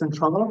pest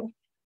controller.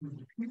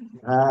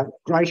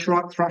 Grey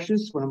stripe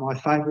thrushes, one of my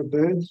favourite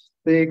birds.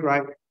 They're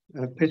great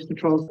pest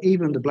controllers.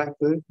 Even the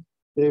blackbird,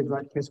 they're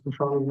great pest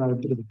controllers. They're a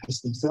bit of a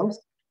pest themselves,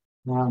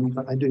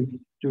 but they do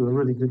a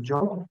really good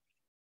job.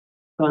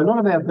 So a lot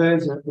of our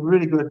birds are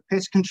really good at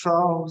pest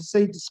control,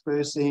 seed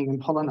dispersing and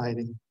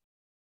pollinating.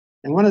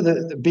 And one of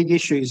the big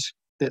issues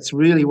that's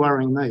really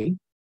worrying me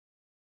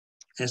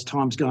as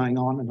time's going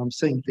on and I'm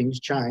seeing things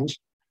change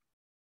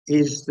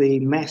is the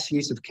mass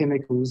use of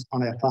chemicals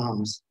on our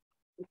farms.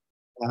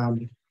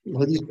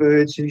 These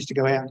birds who used to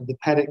go out into the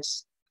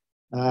paddocks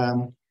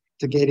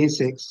to get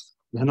insects,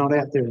 they're not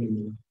out there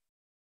anymore.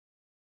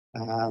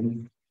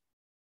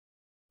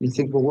 You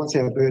think, well, what's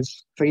our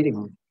birds feeding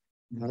on?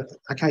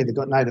 Okay, they've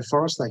got native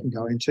forests they can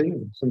go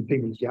into, some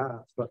people's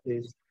yards, but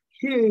there's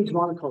huge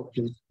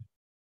monocultures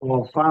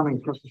of farming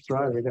across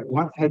Australia that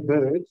once had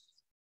birds,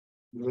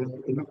 they're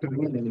not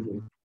going in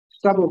anymore.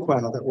 Stubble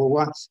quail that were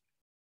once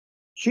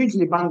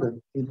hugely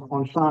abundant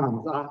on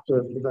farms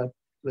after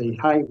the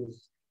hay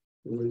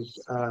was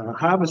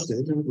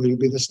harvested would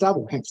be the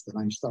stubble, hence the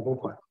name stubble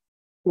quail.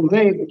 Well,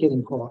 they're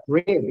getting quite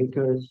rare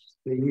because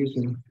they're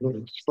using a lot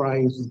of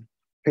sprays and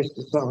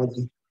pesticides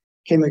and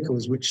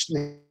chemicals, which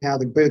now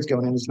the birds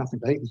going in, there's nothing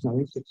to eat, there's no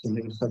insects in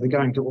there. So they're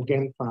going to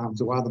organic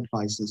farms or other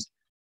places.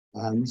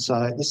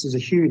 So this is a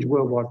huge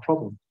worldwide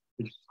problem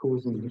which is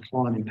causing a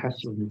decline in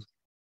pasturage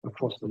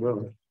across the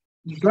world.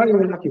 Australia,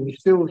 we're lucky, we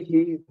still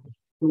hear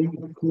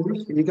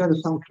chorus. When you go to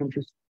some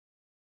countries,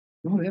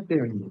 not out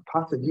there in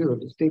parts of Europe,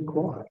 it's dead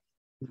quiet.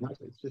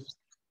 It's just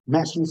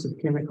mass use of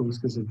chemicals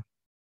because of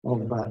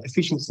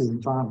efficiency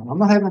in farming. I'm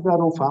not having about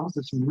all farmers.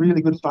 There's some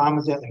really good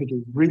farmers out there who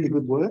do really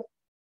good work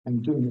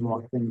and doing the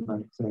right thing,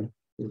 but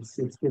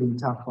it's getting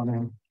tough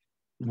on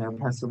our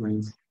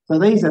pastorines. So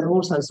these are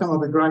also some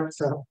of the great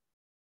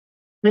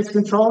pest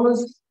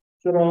controllers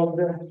that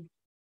are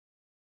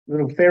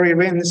little fairy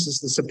wren. This is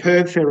the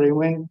superb fairy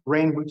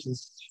wren, which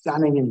is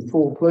stunning in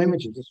full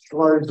plumage. It just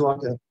glows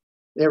like an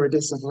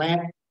iridescent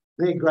lamp.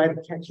 They're great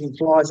at catching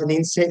flies and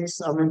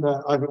insects. I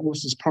remember over at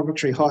Wilson's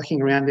Promontory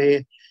hiking around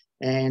there,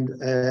 and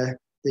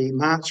the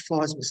march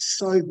flies were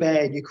so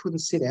bad you couldn't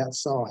sit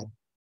outside.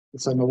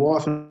 And so my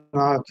wife and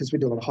I, because we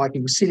do a lot of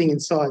hiking, were sitting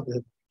inside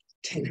the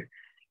tent,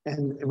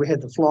 and we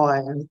had the fly,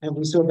 and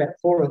we saw about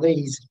 4 of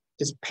these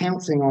just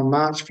pouncing on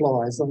march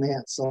flies on the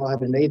outside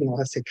and eating them.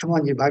 I said, come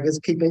on, you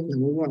buggers, keep eating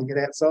them. We want to get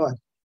outside.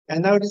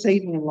 And they were just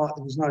eating them like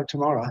there was no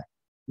tomorrow.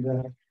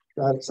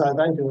 So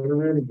they do a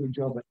really good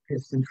job at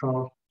pest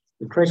control.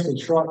 The crested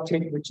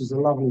shrike-tit, which is a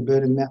lovely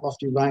bird in Mount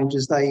Lofty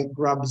Ranges, they eat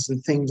grubs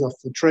and things off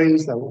the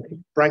trees. They will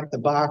break the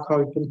bark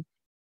open.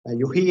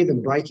 You'll hear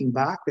them breaking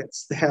bark.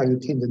 That's how you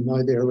tend to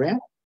know they're around.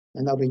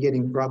 And they'll be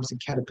getting grubs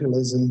and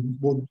caterpillars and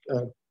wood,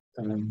 the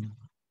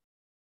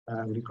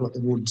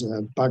wood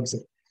bugs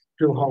that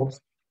drill holes.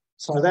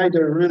 So they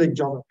do a really good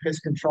job at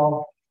pest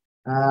control.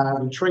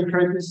 The tree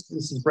creepers,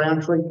 this is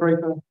brown tree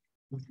creeper.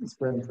 It's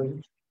brown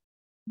tree.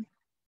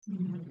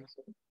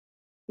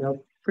 Yeah,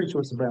 pretty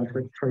sure it's a brown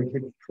tree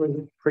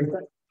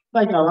creeper.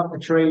 They go up the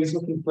trees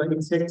looking for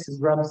insects and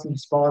grubs and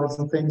spiders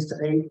and things to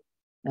eat,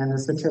 and the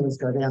satellas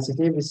go down. So if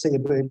you ever see a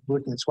bird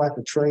working its way up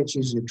a tree, it's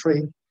usually a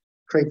tree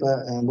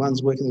creeper, and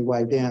one's working their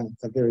way down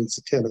are very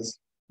satellas.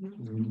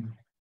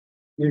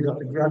 You've got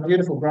the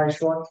beautiful grey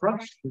striped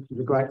thrush, which is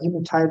a great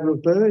imitator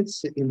of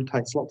birds. It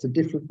imitates lots of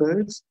different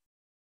birds.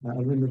 I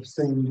remember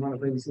seeing one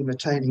of these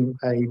imitating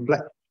a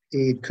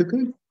black-eared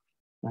cuckoo.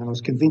 I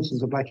was convinced it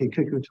was a black-eared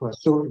cuckoo until I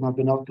saw it with my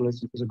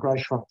binoculars. It was a grey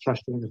striped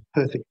thrush doing a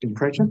perfect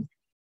impression.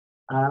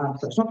 So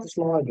it's not just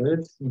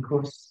lyrebirds. Of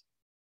course,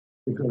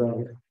 we've got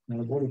a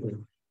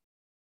waterbird.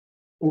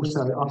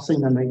 Also, I've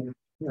seen them eat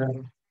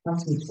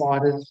hunting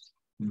spiders,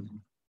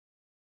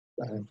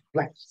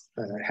 black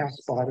house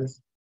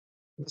spiders.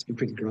 It's been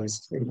pretty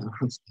gross, but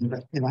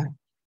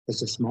it's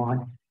just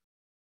mine.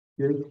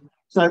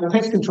 So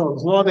pest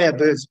controllers, a lot of our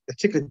birds,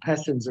 particularly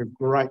passerines, are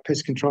great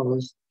pest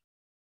controllers.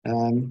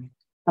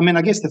 I mean,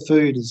 I guess the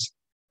food is,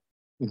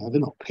 they're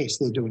not pests,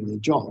 they're doing their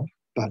job,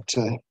 but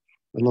a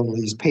lot of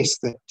these pests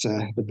that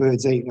the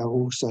birds eat are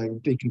also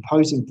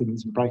decomposing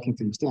things and breaking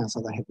things down,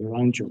 so they have their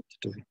own job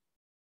to do.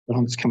 But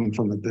I'm just coming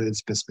from the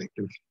bird's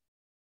perspective.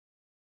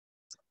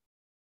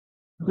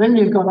 Then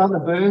you've got other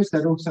birds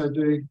that also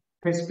do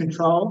pest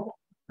control.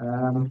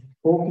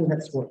 Hawking,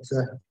 that's what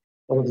a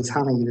lot of these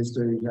honey eaters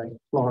do. They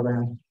fly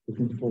around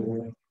looking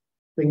for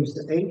things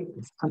to eat.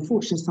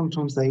 Unfortunately,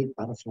 sometimes they eat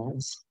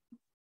butterflies.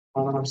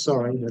 I'm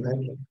sorry, but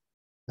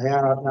they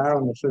are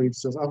on the food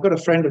source. I've got a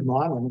friend of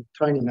mine, and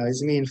Tony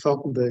knows him, Ian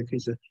Falkenberg,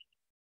 who's an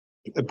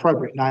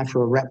appropriate name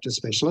for a raptor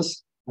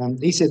specialist.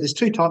 He said there's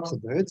 2 types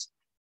of birds.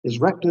 There's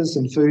raptors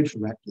and food for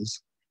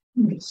raptors.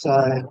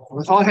 So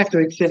if I have to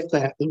accept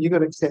that, then you've got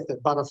to accept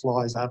that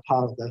butterflies are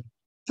part of the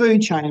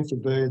food chain for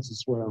birds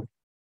as well.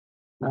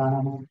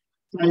 So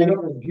you've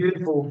got the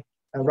beautiful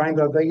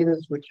rainbow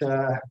beaters, which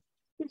are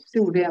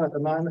still down at the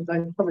moment.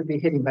 They'll probably be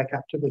heading back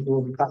up to the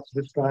northern parts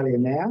of Australia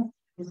now.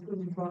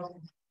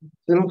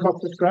 Little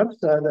cockle scrubs,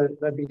 so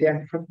they'll be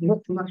down for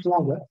not for much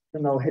longer,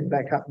 then they'll head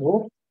back up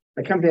north.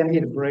 They come down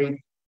here to breed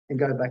and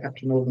go back up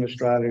to northern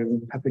Australia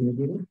and Papua New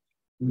Guinea.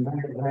 And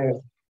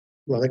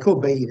they're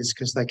called bee eaters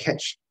because they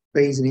catch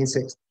bees and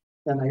insects,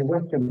 and they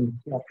whack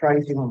them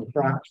praising on the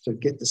branch to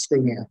get the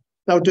sting out.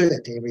 They'll do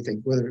that to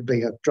everything, whether it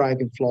be a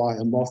dragonfly,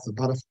 a moth, a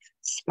butterfly,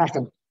 smack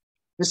them,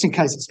 just in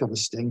case it's got a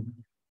sting.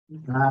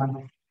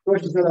 Of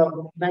course, you've got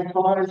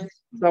magpies.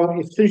 So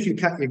as soon as you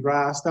cut your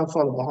grass, they'll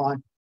follow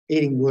behind,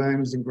 eating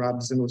worms and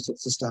grubs and all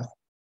sorts of stuff.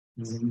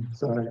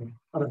 So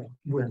I don't know,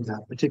 worms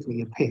aren't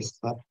particularly a pest,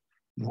 but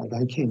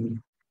they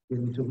can get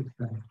into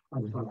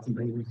other bugs and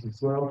beetles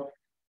as well.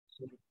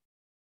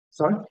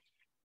 Sorry?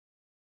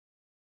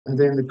 And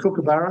then the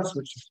kookaburras,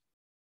 which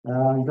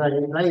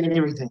they eat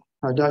everything.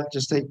 They don't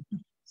just eat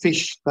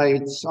fish.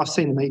 I've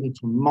seen them eating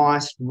from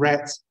mice,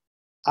 rats,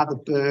 other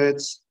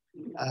birds,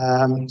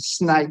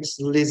 snakes,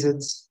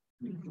 lizards,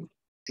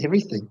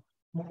 everything.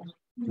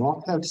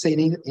 Right? I've seen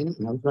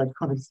anything. They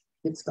kind of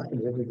get stuck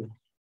into everything.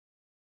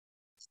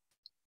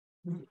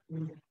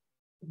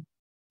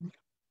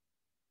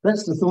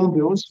 That's the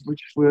thornbills,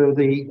 which were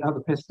the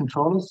other pest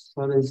controllers.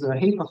 So there's a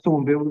heap of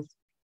thornbills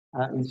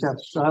in South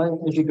Australia.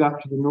 As you go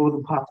up to the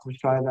northern parts of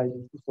Australia,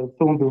 the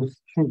thornbills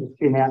tend to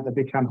thin out.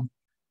 They become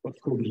what's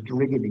called as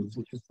dirigides,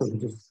 which is sort of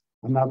just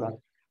another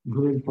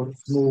group of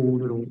small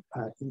little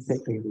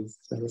insect eaters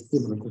that are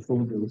similar to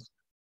thornbills.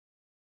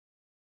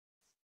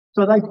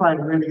 So they play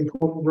a really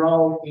important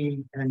role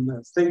in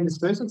seed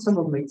dispersal. Some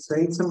of them eat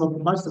seeds,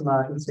 most of them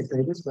are insect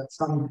eaters, but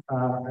some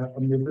are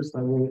omnivorous,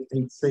 they will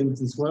eat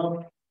seeds as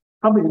well.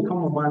 Probably the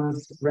common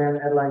ones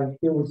around Adelaide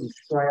Hills is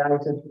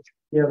striated,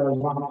 yellow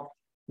rump,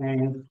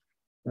 and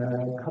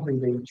probably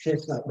the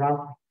chestnut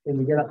rump. Then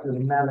you get up to the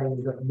mallee,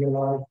 you've got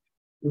yellow,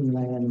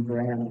 inland,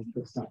 brown, and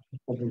chestnut,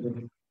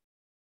 probably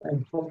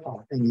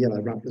and yellow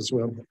rump as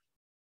well.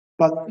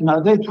 But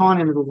they're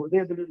tiny little,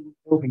 they're the little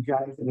orphan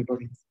jays.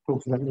 Everybody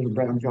talks about little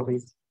brown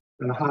jobbies.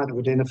 They're hard to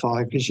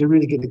identify because you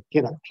really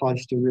get up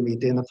close to really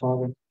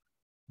identify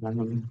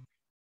them.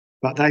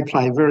 But they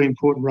play a very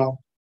important role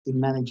in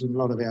managing a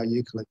lot of our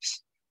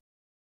eucalypts.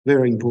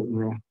 Very important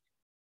role.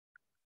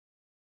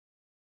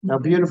 Now,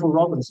 beautiful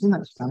robins, isn't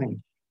that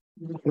stunning?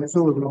 That's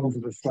all the robins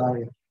of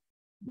Australia.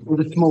 Well,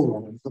 the small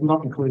robins. I'm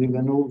not including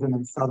the northern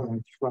and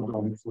southern scrub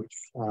robins, which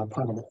are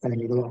part of the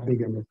family, a lot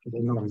bigger, but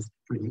they're not as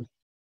pretty.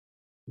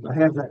 They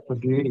have that for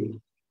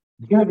beauty.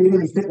 You know, the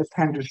early settlers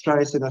came to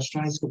Australia, said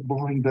Australia's got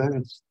boring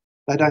birds.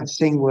 They don't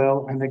sing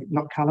well and they're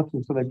not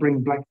colourful, so they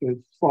bring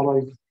blackbirds,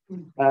 swallows,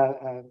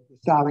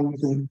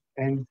 starlings,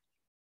 and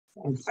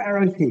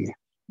sparrows here.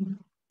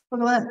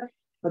 Look at that.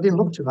 They didn't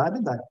look too bad,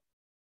 did they?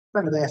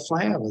 Look at our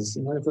flowers.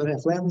 Our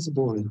flowers are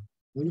boring.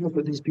 You look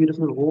at these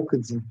beautiful little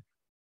orchids and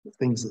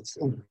things.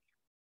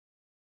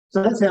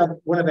 So that's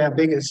one of our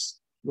biggest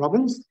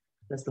robins.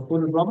 That's the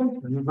hooded robin,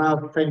 and the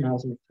males and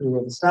females are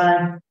the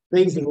same.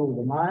 These are all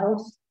the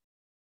males.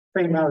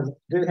 Females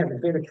do have a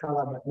bit of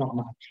colour, but not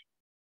much.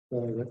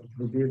 So that's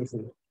the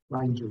beautiful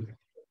range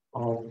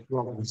of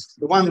robins.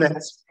 The one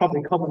that's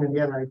probably common in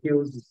the Adelaide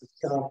Hills is the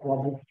scarf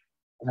robin,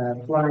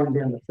 flying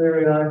down the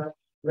Furrier,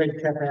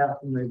 red cap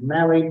out from the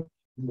mallee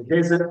in the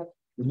desert.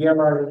 The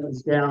yellow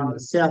is down the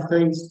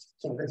southeast,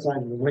 so that's over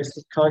the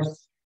west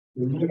coast.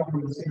 The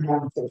yellow is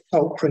down to the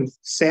Salt Creek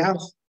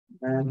south,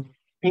 and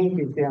pink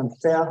is down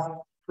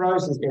south,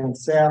 rose is down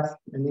south,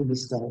 and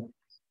interstate.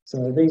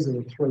 So these are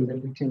the three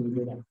that we tend to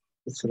get up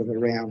sort of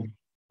around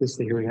this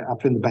area,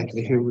 up in the back of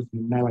the hills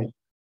in Mallee.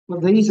 Well,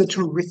 these are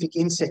terrific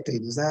insect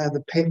eaters.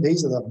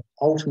 These are the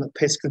ultimate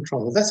pest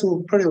controllers. That's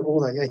pretty much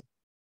all they eat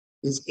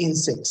is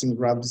insects and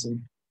grubs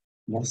and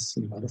moths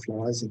and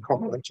butterflies and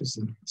cockroaches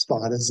and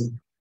spiders and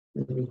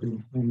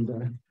everything.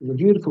 And the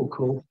beautiful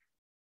call.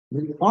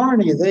 The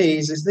irony of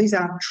these is these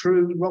aren't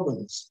true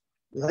robins.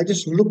 They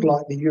just look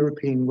like the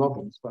European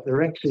robins, but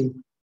they're actually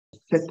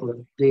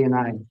separate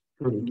DNA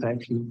group. They're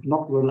actually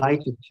not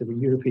related to the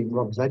European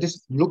robins. They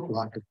just look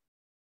like it.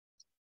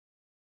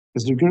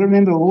 Because you've got to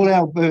remember, all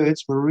our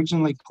birds were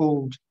originally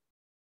called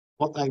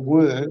what they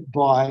were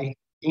by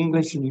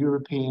English and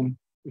European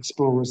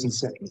explorers and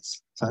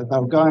settlers. So they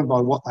were going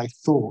by what they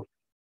thought.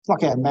 It's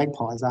like our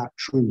magpies aren't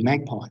true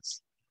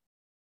magpies.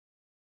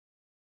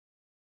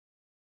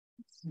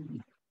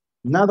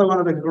 Another one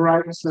of the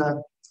great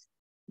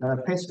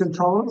pest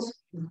controllers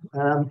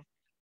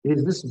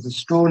this is the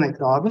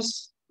straw-necked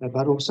ibis,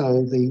 but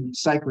also the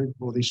sacred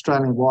or the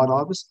Australian white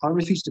ibis. I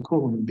refuse to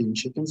call them bin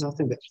chickens. I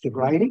think that's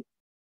degrading.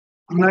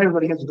 I know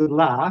everybody has a good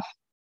laugh,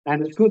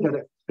 and it's good that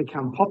it's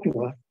become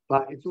popular,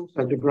 but it's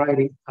also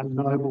degrading a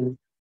noble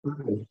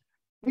bird.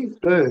 These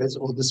birds,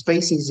 or the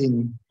species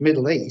in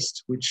Middle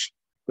East, which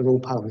were all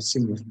part of a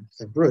similar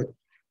group,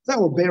 they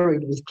were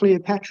buried with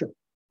Cleopatra.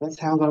 That's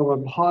how they were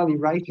highly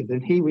rated,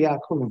 and here we are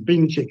calling them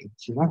bin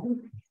chickens,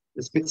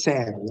 It's a bit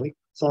sad, really.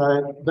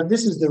 So, but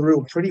this is the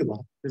real pretty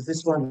one, because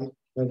this one,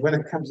 when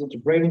it comes into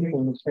breeding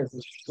form, it has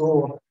a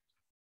straw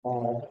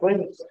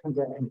that comes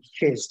out in its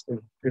chest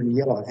in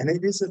yellow, and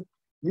it is a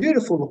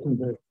beautiful looking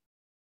bird.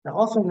 Now,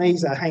 often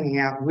these are hanging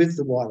out with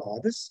the white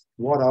ibis.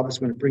 The white ibis,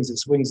 when it brings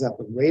its wings up,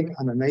 are red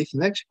underneath,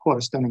 and actually quite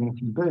a stunning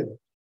looking bird.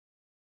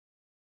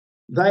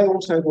 They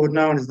also were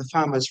known as the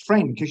farmer's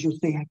friend, because you'll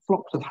see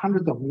flocks of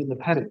hundreds of them in the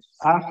paddocks.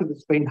 After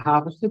it's been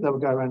harvested, they will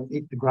go around and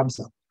eat the grubs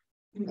up.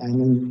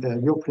 And in the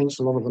York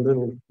Peninsula, a lot of the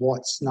little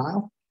white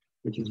snail,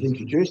 which is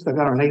introduced, they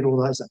go and eat all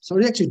those up. So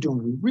it's actually doing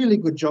a really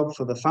good job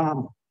for the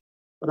farmer.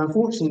 But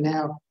unfortunately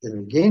now, there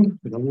again,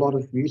 with a lot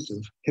of use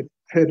of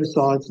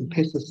herbicides and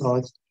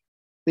pesticides,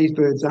 these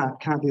birds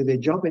can't do their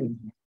job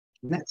anymore.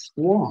 And that's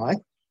why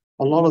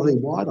a lot of the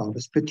white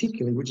ibis,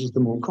 particularly, which is the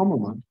more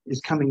common one,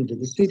 is coming into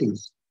the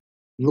cities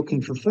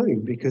looking for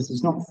food, because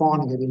it's not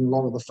finding it in a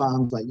lot of the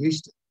farms they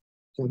used to.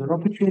 So they're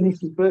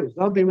opportunistic birds.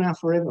 They'll be around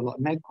forever, like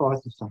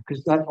magpies and stuff,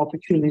 because they're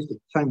opportunistic.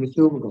 Same with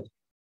silvergulls.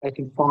 They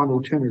can find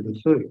alternative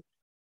food.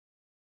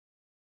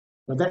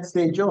 But that's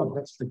their job.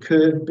 That's the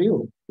curved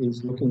bill,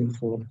 is looking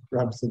for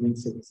grubs and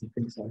insects and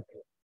things like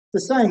that.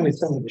 The same with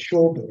some of the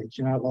shorebirds,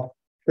 like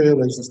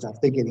curlews and stuff.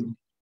 They're getting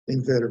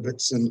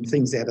invertebrates and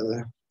things out of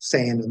the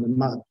sand and the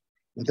mud.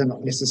 And they're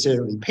not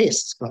necessarily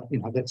pests, but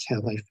that's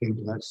how they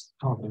feed those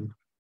type of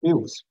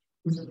bills.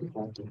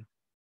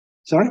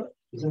 Sorry?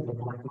 In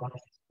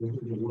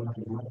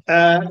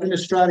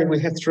Australia, we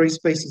have three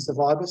species of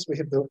ibis. We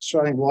have the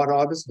Australian white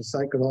ibis, the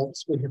sacred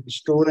ibis. We have the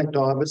straw-necked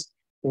ibis,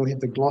 and we have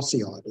the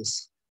glossy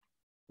ibis,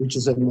 which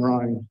is a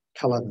maroon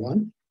coloured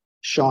one,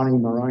 shiny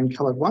maroon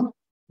coloured one.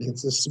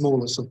 It's the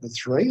smallest of the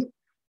three.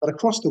 But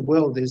across the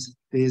world,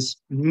 there's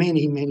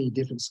many, many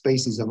different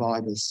species of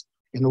ibis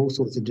in all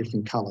sorts of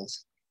different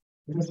colours.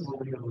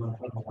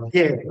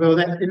 Yeah, well,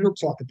 it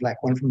looks like a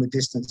black one from a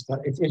distance, but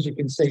as you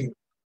can see,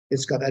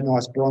 it's got that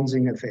nice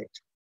bronzing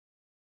effect.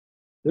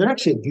 They're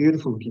actually a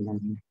beautiful looking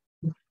one.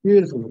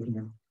 Beautiful looking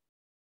one.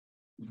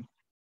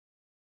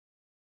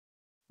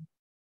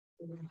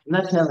 And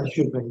that's how they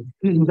should be.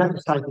 That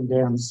was taken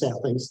down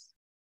southeast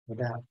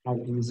about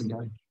 8 years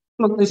ago.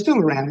 Look, they're still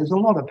around. There's a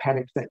lot of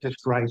paddocks that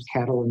just graze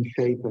cattle and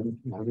sheep, and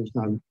there's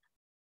no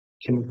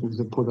chemicals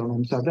are put on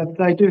them. So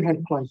they do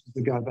have places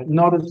to go, but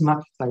not as much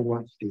as they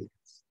once did.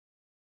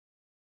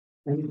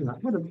 And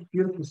what a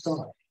beautiful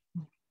sight.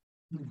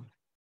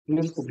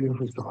 Beautiful,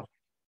 beautiful sight.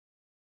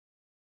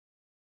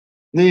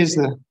 There's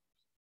the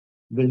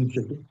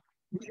chicken.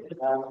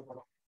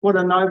 What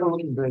a noble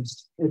looking bird.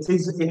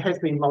 It has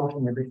been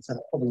molting a bit, so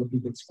it's probably looking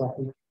a bit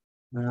scruffy.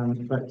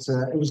 But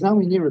it was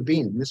nowhere near a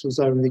bin. This was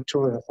over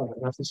Victoria. I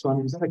photographed this one.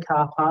 It was at a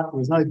car park. There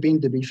was no bin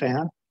to be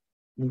found.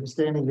 And he was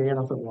standing there, and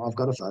I thought, well, I've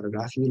got a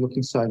photograph. You're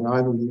looking so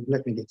noble. You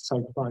let me get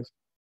so close.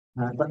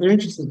 But they're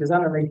interesting because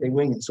underneath their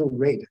wing, it's all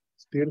red.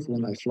 It's beautiful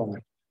when they fly.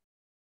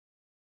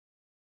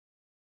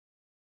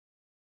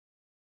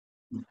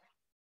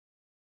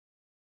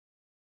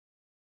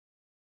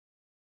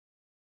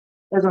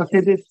 As I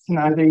said,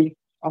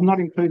 I'm not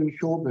including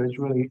shorebirds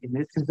really in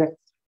this because that's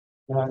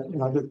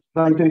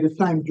they do the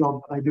same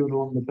job, but they do it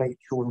on the beach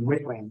or in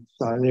wetlands.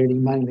 So they're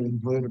eating mainly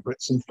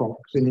invertebrates and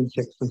frogs and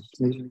insects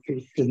and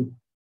fish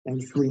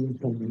and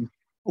shrimp and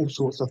all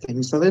sorts of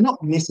things. So they're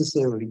not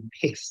necessarily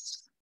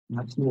pests.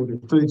 It's more the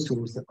food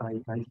source that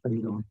they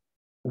feed on.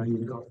 So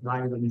you've got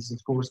ravens,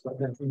 of course, but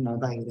that,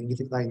 they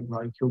eat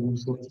roadkill, all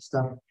sorts of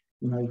stuff.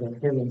 The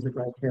heron's a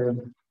great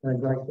heron, a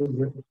great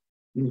egret.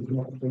 You've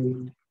got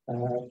the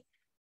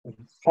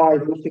high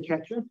rooster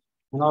catcher.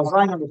 And I was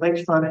laying on the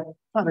beach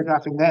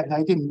photographing that, and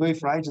they didn't move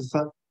for ages.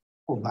 So,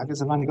 poor buggers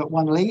have only got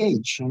one leg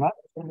each,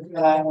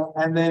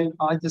 and then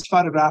I just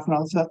photographed, and I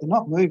thought they're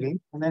not moving.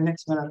 And then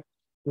next minute,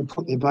 they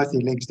put both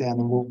their legs down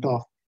and walked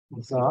off.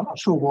 So I'm not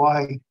sure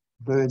why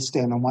birds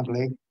stand on one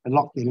leg, they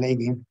lock their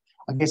leg in.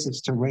 I guess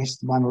it's to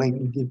rest one leg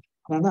and give.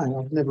 I don't know.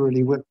 I've never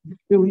really worked.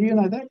 Bill, you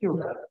know that you're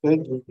a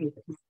bird.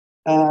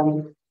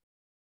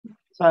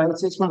 So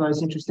it's one of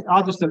those interesting.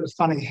 I just thought it was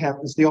funny how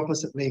it was the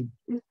opposite leg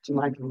to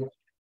make it.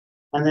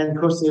 And then, of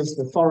course, there's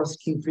the forest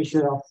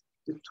kingfisher. I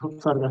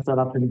photographed that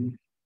up in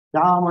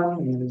Darwin.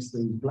 And there's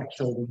the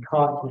black-shouldered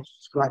kite, which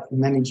is great for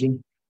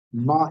managing.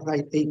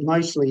 They eat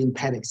mostly in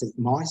paddocks, eat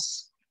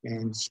mice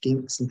and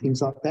skinks and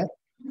things like that.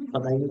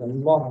 But they eat a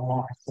lot of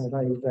mice, so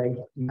they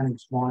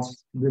manage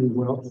mice really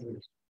well.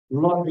 A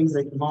lot of things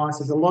eat mice.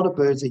 There's a lot of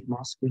birds eat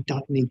mice. We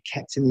don't need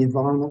cats in the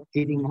environment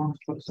eating mice,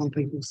 like some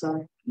people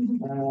say.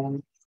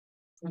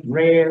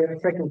 Rare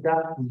freckled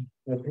duck and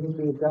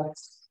pink-eared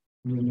ducks.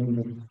 And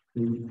then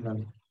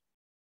the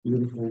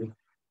beautiful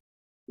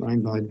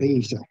rainbow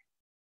bees.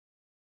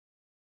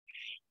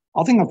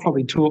 I think I've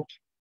probably talked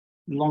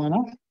long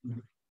enough.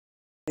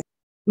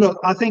 Look,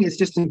 I think it's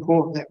just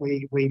important that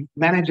we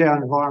manage our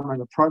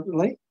environment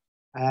appropriately.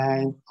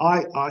 And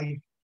I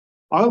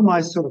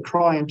almost sort of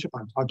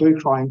I do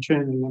cry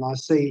internally when I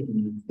see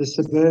the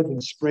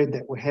suburban spread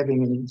that we're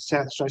having in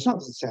South Australia. It's not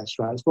just South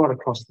Australia, it's right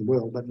across the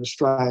world, but in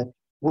Australia,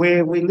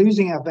 where we're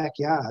losing our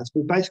backyards.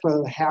 We basically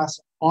have a house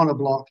on a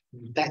block,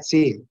 that's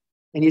it.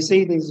 And you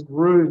see these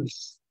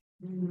roofs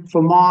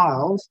for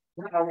miles,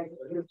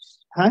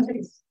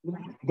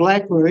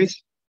 black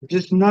roofs,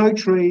 just no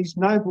trees,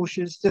 no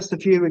bushes, just a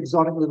few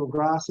exotic little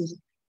grasses.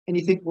 And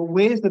you think, well,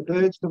 where's the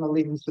birds going to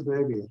live in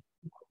suburbia?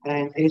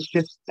 And it's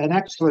just an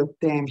absolute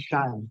damn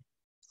shame.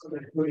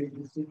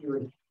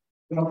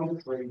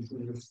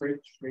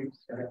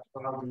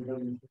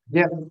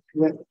 Yeah.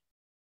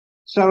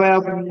 So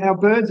our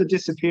birds are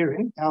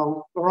disappearing.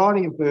 Our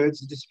variety of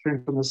birds are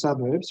disappearing from the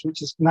suburbs,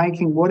 which is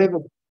making whatever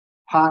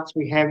parts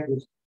we have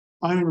with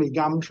only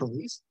gum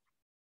trees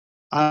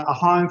a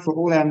home for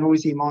all our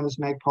noisy miners,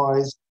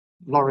 magpies,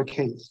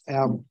 lorikeets,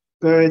 our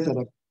birds that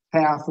are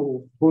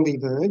powerful bully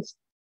birds,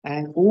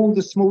 and all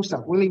the small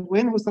stuff.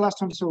 When was the last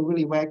time you saw a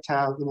willy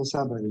wagtail in the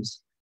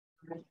suburbs?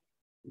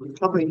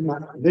 Probably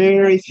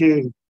very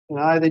few.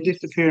 They're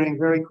disappearing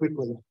very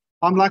quickly.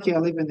 I'm lucky I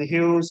live in the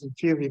hills, and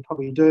few of you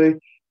probably do.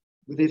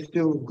 There's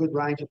still a good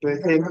range of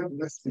birds there.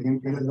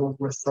 In the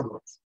northwest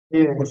suburbs.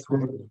 Yeah.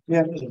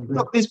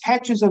 Look, there's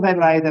patches of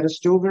Adelaide that are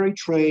still very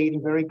treed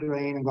and very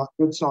green and got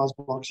good sized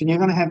blocks, and you're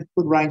going to have a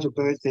good range of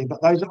birds there.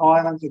 But those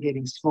islands are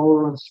getting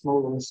smaller and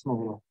smaller and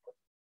smaller.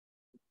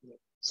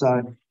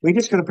 So we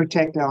just got to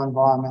protect our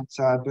environment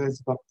so our birds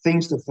have got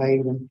things to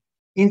feed and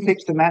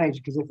insects to manage.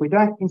 Because if we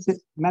don't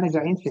manage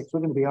our insects,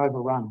 we're going to be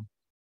overrun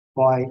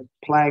by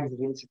plagues of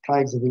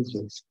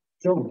insects.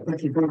 John,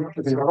 thank you very much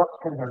for the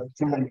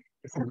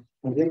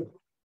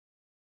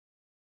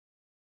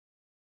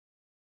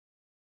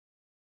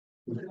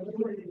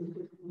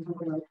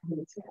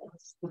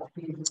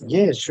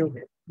Yeah, sure.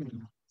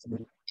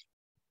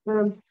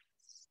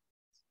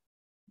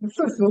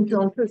 First of all,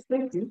 John,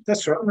 thank you.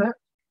 That's right, Matt.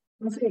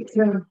 I think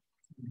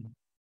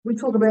we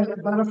talk about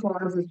the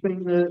butterflies as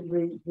being the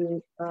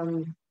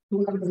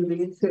wonders of the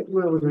insect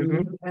world,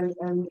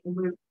 and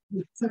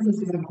we've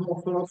changed our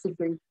whole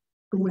philosophy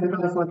from when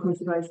butterfly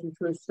conservation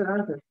first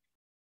started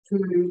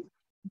to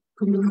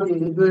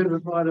promoting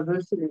invertebrate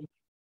biodiversity,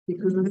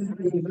 because without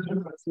the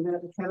invertebrates,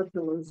 without the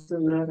caterpillars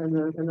and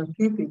the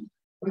pupae,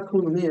 I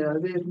call them they're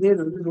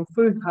the little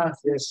food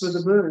baskets for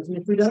the birds. And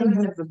if we don't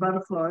have the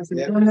butterflies, if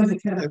we don't have the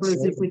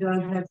caterpillars, if we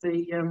don't have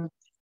the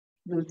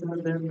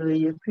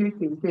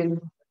pupae,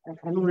 then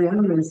and all the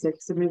other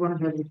insects, then we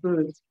won't have the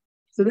birds.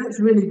 So that's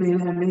really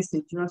been our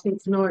message, and I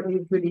think tonight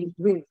you've really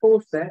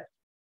reinforced that.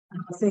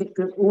 And I think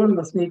that all of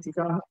us need to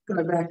go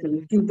back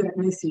and give that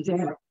message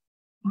out.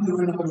 We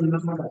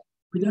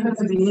don't have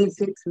the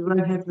insects, we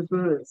won't have the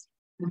birds.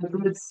 And the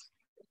birds,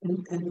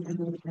 and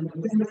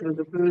the benefit of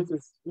the birds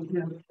is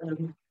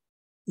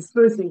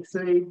dispersing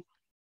seed.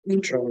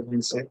 Control of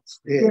insects.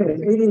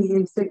 Eating the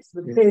insects,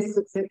 the pests,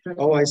 etc.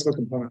 Always look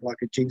upon it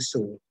like a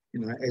jigsaw. You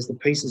know, as the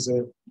pieces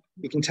are,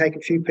 you can take a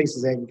few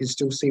pieces out, you can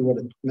still see what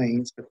it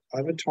means, but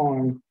over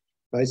time,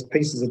 those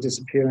pieces are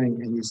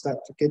disappearing, and you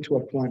start to get to a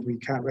point where you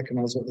can't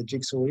recognise what the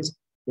jigsaw is.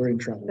 We're in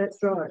trouble.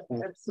 That's right,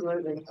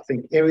 absolutely. I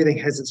think everything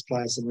has its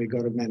place, and we've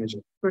got to manage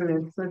it.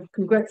 Brilliant. So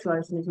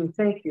congratulations and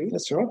thank you.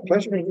 That's right,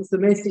 pleasure. I think it's the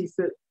message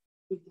that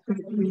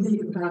we need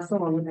to pass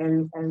on,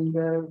 and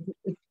the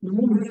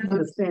more we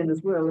understand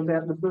as well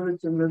about the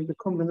birds and the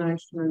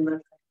combination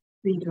and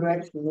the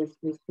interaction is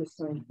just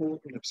so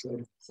important.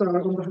 Absolutely. So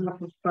on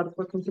behalf of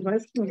Butterfly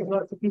Conservation, I'd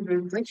like to give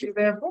you a thank you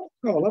about that.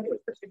 Oh, lovely.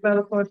 Especially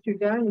Butterflies 2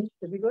 games.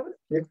 Have you got it?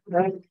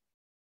 Yeah.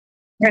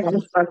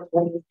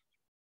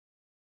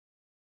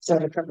 So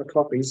a couple of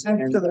copies,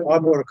 and I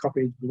bought a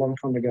copy a long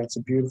time ago. It's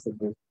a beautiful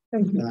book,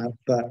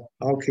 but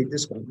I'll keep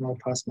this one and I'll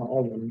pass my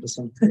old one to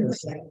something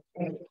else.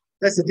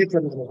 That's a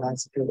different little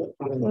answer to it.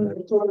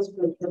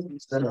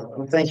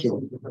 Thank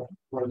you.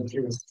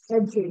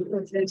 Thank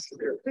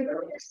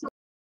you.